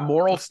making a yeah.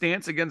 moral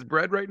stance against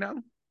bread right now?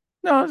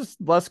 No, just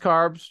less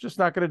carbs. Just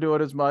not going to do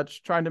it as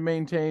much. Trying to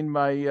maintain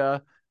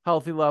my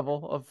healthy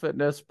level of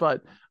fitness.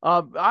 But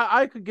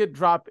I could get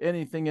drop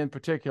anything in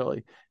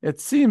particularly.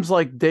 It seems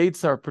like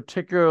dates are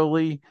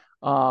particularly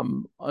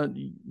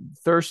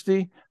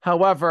thirsty.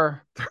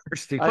 However,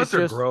 Thirsty. I Plus,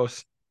 they're just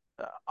gross.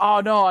 oh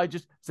no,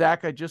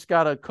 Zach, I just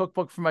got a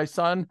cookbook for my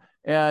son,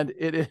 and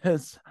it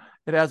has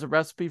a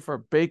recipe for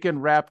bacon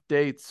wrapped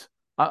dates.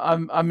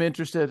 I'm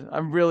interested.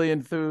 I'm really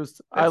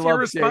enthused. I That's love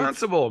dates.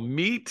 irresponsible.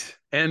 Meat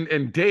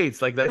and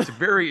dates, like that's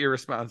very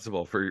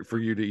irresponsible for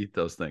you to eat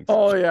those things.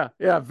 Oh yeah,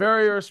 yeah,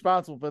 very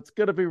irresponsible, but it's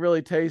gonna be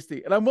really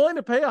tasty. And I'm willing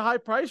to pay a high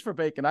price for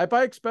bacon. I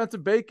buy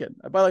expensive bacon.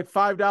 I buy like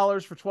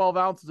 $5 for 12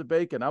 ounces of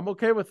bacon. I'm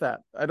okay with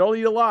that. I don't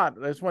eat a lot.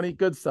 I just want to eat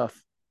good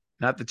stuff.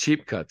 Not the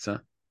cheap cuts, huh?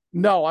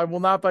 No, I will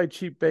not buy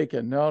cheap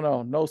bacon.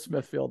 No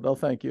Smithfield. No,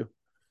 thank you.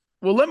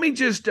 Well, let me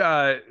just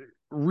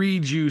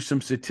read you some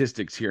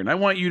statistics here, and I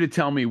want you to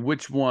tell me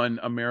which one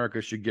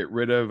America should get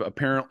rid of.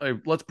 Apparently,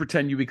 let's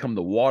pretend you become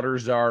the water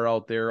czar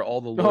out there.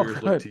 All the Oh,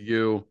 lawyers look good. to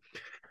you.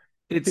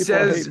 It People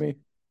hate says me.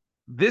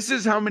 this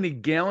is how many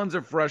gallons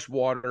of fresh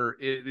water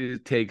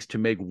it takes to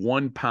make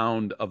 1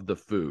 pound of the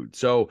food.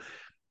 So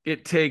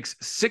it takes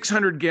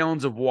 600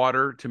 gallons of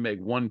water to make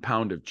 1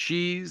 pound of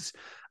cheese,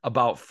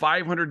 about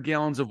 500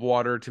 gallons of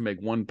water to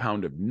make 1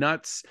 pound of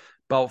nuts,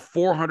 about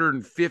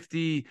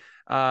 450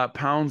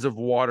 pounds of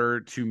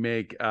water to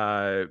make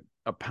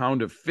a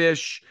pound of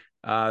fish,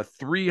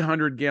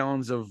 300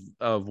 gallons of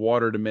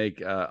water to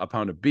make a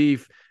pound of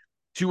beef,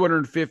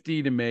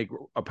 250 to make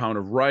a pound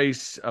of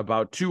rice,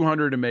 about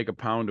 200 to make a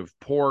pound of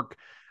pork.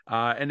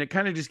 And it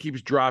kind of just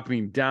keeps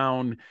dropping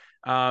down.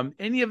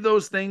 Any of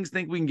those things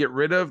think we can get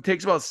rid of?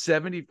 Takes about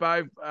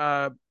 75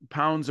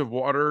 pounds of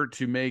water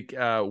to make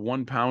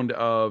 1 pound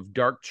of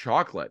dark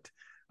chocolate.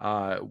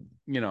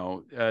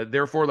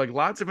 Therefore, like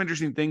lots of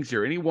interesting things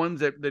here. Any ones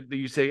that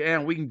you say,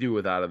 we can do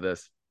without of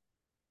this?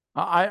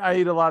 I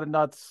eat a lot of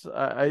nuts.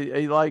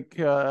 I like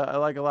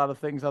a lot of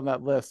things on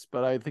that list,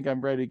 but I think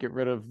I'm ready to get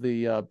rid of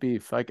the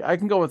beef. I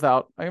can go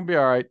without. I can be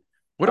all right.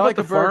 What I about like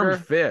the a farmed burger.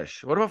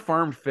 fish? What about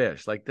farmed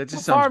fish? Like that Well,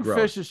 just sounds farmed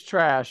fish gross. is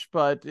trash,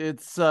 but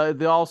it's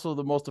also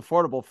the most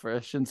affordable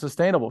fish and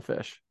sustainable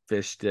fish.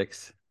 Fish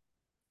sticks.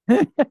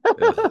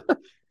 Ugh.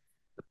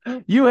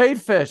 You hate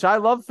fish. I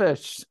love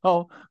fish.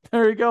 So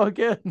there you go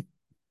again.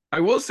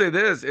 I will say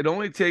this: it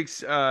only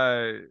takes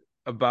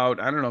about,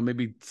 I don't know,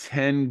 maybe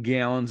 10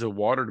 gallons of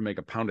water to make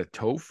a pound of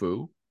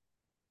tofu.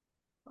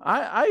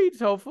 I eat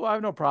tofu. I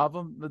have no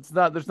problem. There's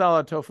not a lot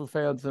of tofu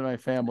fans in my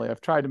family. I've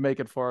tried to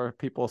make it for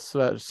people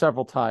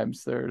several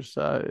times.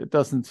 It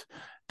doesn't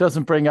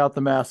bring out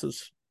the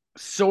masses.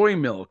 Soy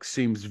milk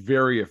seems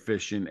very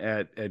efficient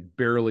at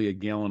barely a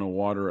gallon of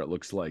water, it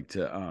looks like,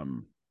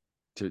 to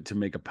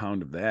make a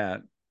pound of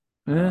that.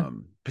 Yeah.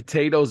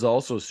 Potatoes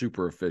also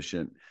super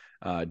efficient,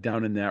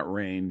 down in that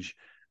range.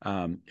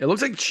 It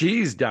looks like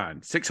cheese,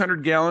 Don.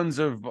 600 gallons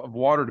of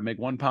water to make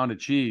 1 pound of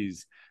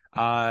cheese.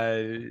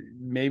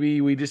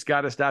 Maybe we just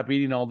got to stop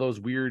eating all those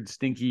weird,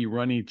 stinky,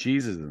 runny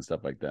cheeses and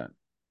stuff like that.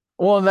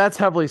 Well, and that's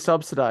heavily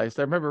subsidized.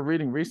 I remember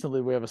reading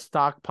recently we have a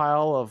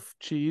stockpile of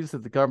cheese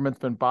that the government's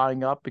been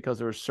buying up because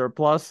there was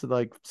surplus,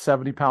 like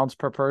 70 pounds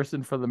per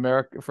person for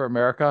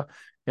America.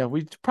 Yeah,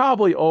 we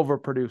probably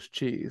overproduce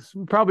cheese.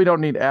 We probably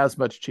don't need as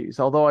much cheese,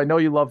 although I know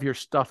you love your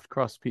stuffed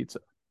crust pizza.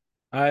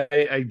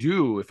 I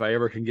do if I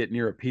ever can get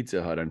near a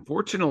Pizza Hut.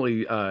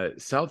 Unfortunately,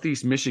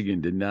 Southeast Michigan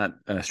did not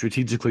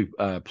strategically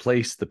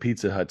place the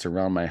Pizza Huts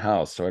around my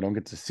house, so I don't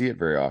get to see it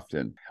very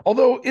often.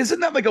 Although, isn't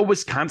that like a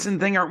Wisconsin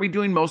thing? Aren't we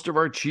doing most of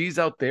our cheese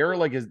out there?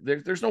 Like,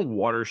 there's no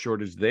water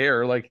shortage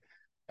there? Like,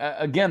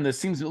 again, this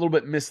seems a little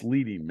bit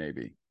misleading,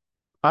 maybe.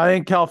 I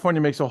think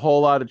California makes a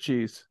whole lot of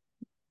cheese.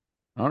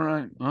 All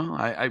right. Well,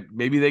 I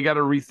maybe they got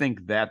to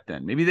rethink that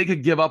then. Maybe they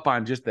could give up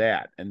on just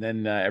that, and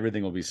then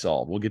everything will be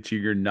solved. We'll get you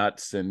your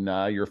nuts and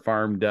your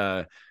farmed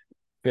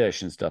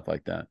fish and stuff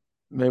like that.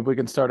 Maybe we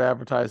can start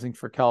advertising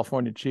for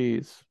California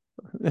cheese.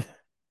 Do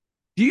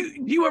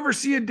you ever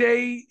see a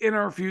day in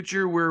our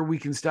future where we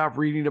can stop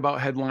reading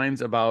about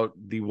headlines about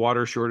the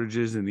water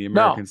shortages in the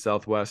No, American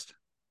Southwest?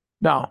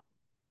 no.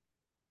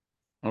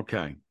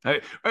 Okay.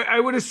 I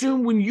would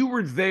assume when you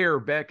were there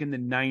back in the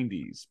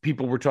 90s,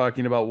 people were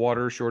talking about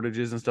water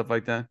shortages and stuff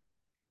like that.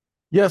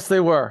 Yes, they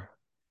were.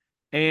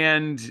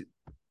 And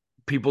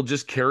people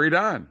just carried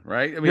on,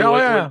 right? I mean, Yeah, oh,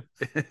 what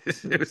yeah.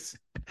 it was,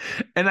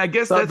 and I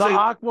guess The that's a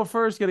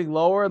aquifer is getting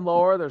lower and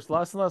lower. There's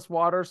less and less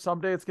water.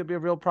 Someday it's going to be a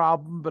real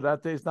problem, but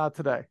that day's not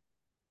today.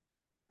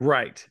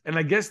 right. And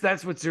I guess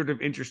that's what's sort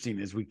of interesting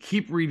is we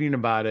keep reading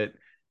about it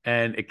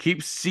and it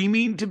keeps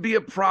seeming to be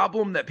a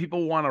problem that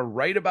people want to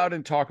write about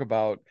and talk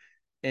about.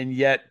 And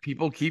yet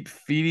people keep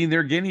feeding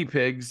their guinea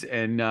pigs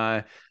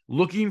and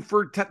looking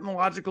for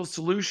technological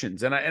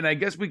solutions. And I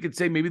guess we could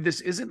say maybe this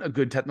isn't a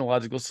good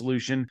technological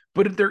solution,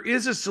 but if there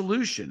is a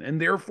solution,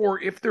 and therefore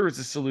if there is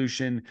a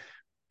solution,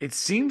 it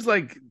seems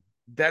like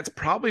that's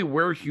probably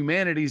where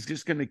humanity is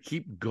just going to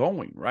keep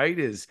going, right?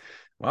 Is,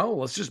 well,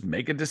 let's just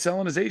make a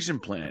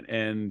desalination plant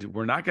and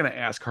we're not going to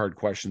ask hard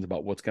questions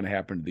about what's going to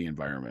happen to the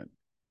environment.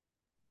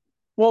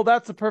 Well,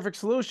 that's the perfect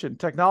solution.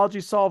 Technology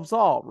solves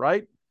all,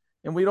 right?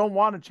 And we don't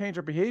want to change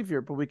our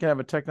behavior, but we can have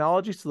a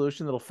technology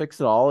solution that'll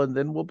fix it all, and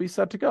then we'll be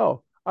set to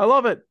go. I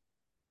love it.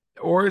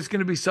 Or it's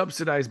going to be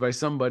subsidized by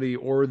somebody,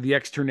 or the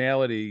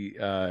externality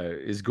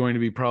is going to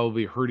be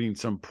probably hurting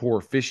some poor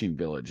fishing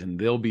village, and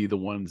they'll be the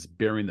ones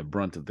bearing the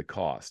brunt of the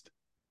cost.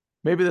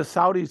 Maybe the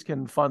Saudis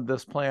can fund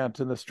this plant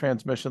and this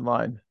transmission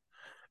line.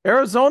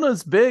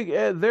 Arizona's big.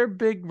 They're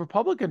big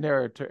Republican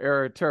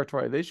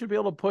territory. They should be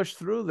able to push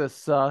through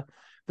this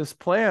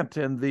plant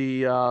and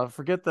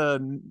forget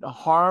the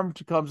harm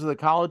to comes to the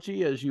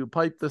ecology as you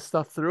pipe this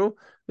stuff through.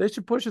 They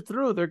should push it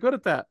through. They're good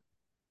at that.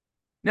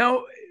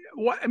 Now,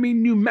 I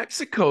mean, New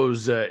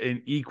Mexico's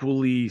an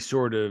equally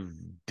sort of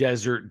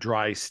desert,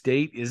 dry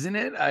state, isn't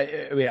it?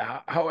 I mean,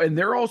 how and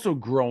they're also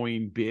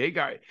growing big.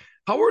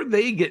 How are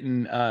they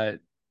getting?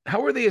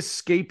 How are they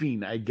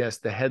escaping? I guess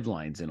the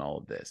headlines in all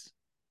of this.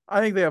 I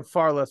think they have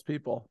far less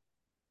people.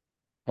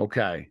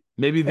 Okay,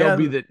 maybe they'll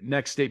be And the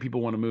next state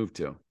people want to move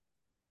to.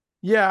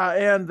 yeah,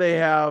 and they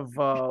have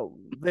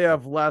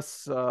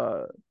less.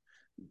 I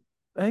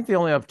think they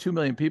only have 2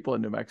 million people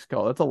in New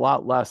Mexico. That's a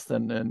lot less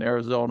than in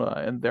Arizona,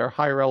 and they're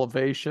higher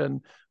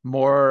elevation.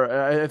 More,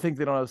 I think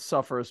they don't have to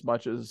suffer as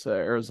much as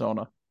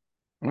Arizona.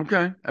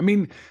 Okay. I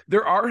mean,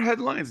 there are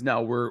headlines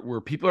now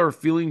where people are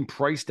feeling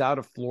priced out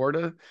of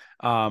Florida.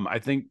 I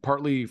think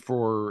partly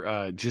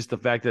for just the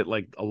fact that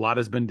like a lot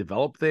has been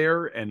developed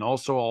there, and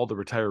also all the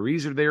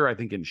retirees are there. I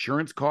think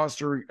insurance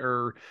costs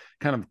are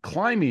kind of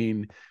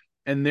climbing,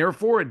 and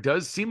therefore it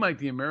does seem like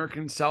the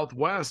American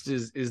Southwest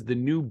is the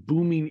new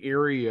booming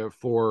area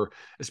for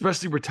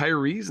especially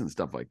retirees and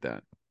stuff like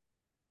that.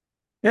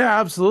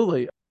 Yeah,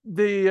 absolutely.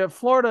 The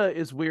Florida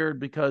is weird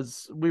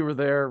because we were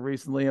there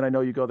recently, and I know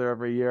you go there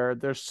every year.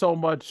 There's so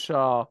much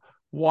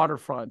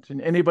waterfront,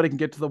 and anybody can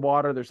get to the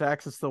water. There's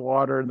access to the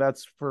water, and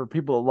that's for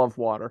people that love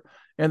water.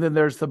 And then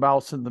there's the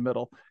mouse in the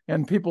middle,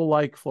 and people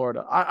like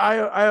Florida.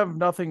 I have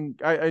nothing.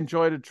 I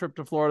enjoyed a trip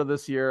to Florida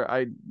this year.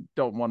 I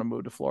don't want to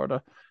move to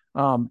Florida.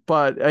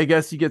 But I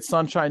guess you get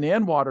sunshine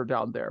and water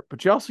down there,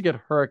 but you also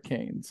get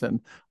hurricanes and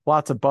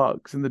lots of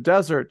bugs. In the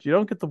desert, you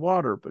don't get the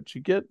water, but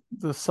you get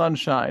the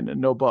sunshine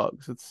and no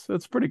bugs.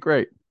 It's pretty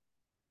great.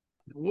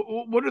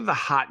 What are the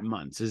hot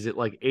months? Is it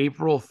like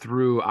April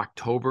through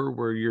October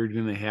where you're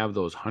going to have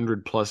those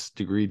 100+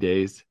 degree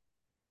days?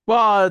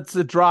 Well, it's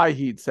a dry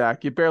heat,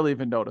 Zach. You barely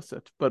even notice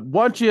it. But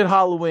once you hit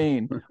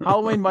Halloween,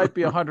 Halloween might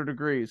be 100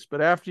 degrees,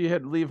 but after you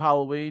hit leave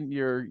Halloween,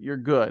 you're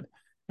good.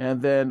 And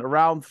then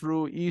around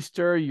through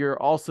Easter, you're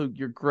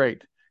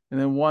great. And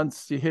then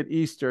once you hit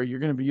Easter, you're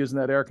going to be using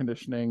that air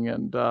conditioning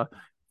and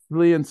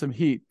really in some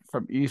heat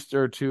from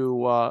Easter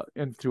to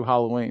into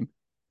Halloween.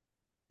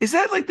 Is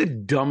that like the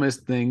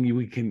dumbest thing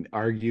we can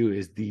argue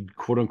is the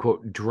quote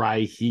unquote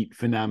dry heat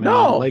phenomenon?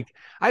 No, Like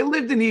I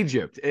lived in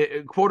Egypt,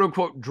 quote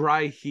unquote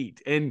dry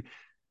heat, and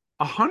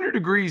 100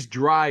 degrees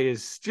dry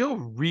is still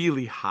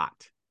really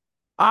hot.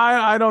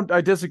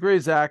 I disagree,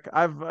 Zach.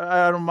 I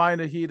don't mind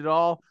the heat at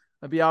all.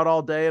 I'd be out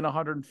all day in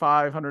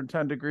 105,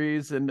 110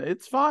 degrees, and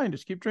it's fine.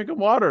 Just keep drinking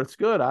water. It's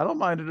good. I don't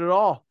mind it at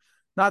all.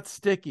 Not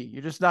sticky.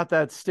 You're just not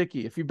that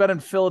sticky. If you've been in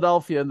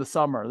Philadelphia in the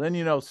summer, then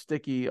you know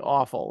sticky,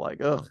 awful.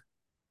 Like, ugh.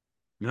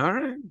 All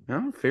right.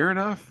 No, fair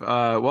enough.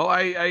 Well,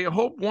 I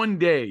hope one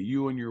day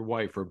you and your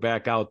wife are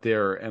back out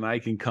there and I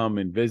can come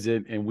and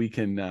visit and we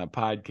can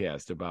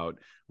podcast about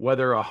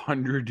whether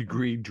 100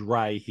 degree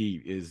dry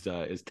heat is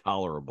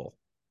tolerable.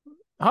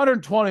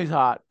 120 is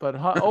hot, but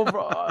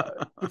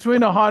over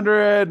between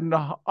 100 and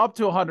up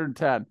to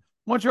 110.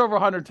 Once you're over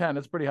 110,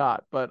 it's pretty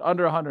hot, but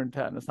under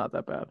 110, it's not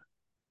that bad.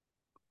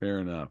 Fair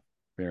enough.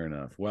 Fair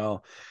enough.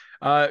 Well,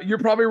 you're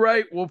probably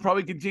right. We'll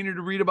probably continue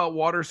to read about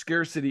water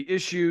scarcity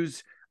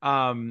issues.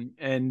 And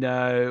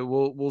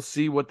we'll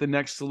see what the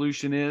next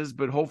solution is,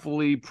 but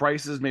hopefully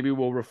prices maybe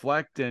will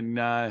reflect. And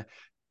I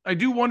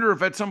do wonder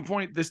if at some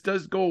point this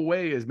does go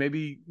away, as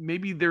maybe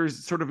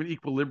there's sort of an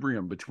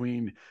equilibrium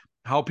between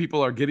how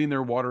people are getting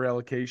their water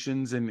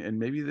allocations, and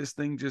maybe this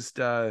thing just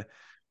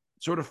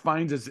sort of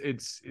finds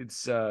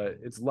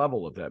its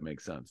level, if that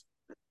makes sense.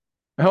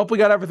 I hope we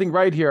got everything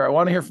right here. I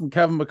want to hear from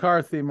Kevin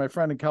McCarthy, my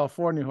friend in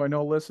California, who I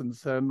know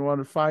listens, and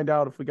want to find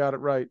out if we got it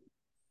right.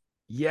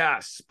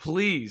 Yes,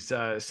 please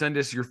send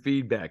us your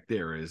feedback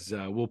there. As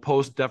we'll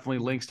post definitely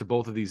links to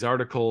both of these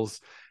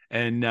articles.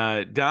 And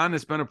Don,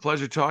 it's been a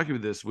pleasure talking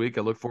with you this week.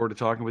 I look forward to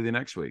talking with you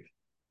next week.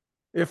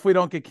 If we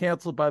don't get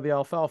canceled by the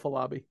Alfalfa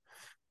lobby.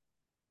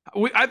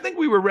 I think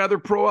we were rather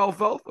pro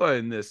Alfalfa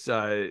in this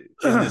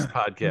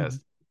podcast.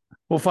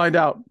 We'll find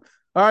out.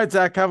 All right,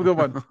 Zach, have a good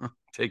one.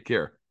 Take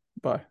care.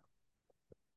 Bye.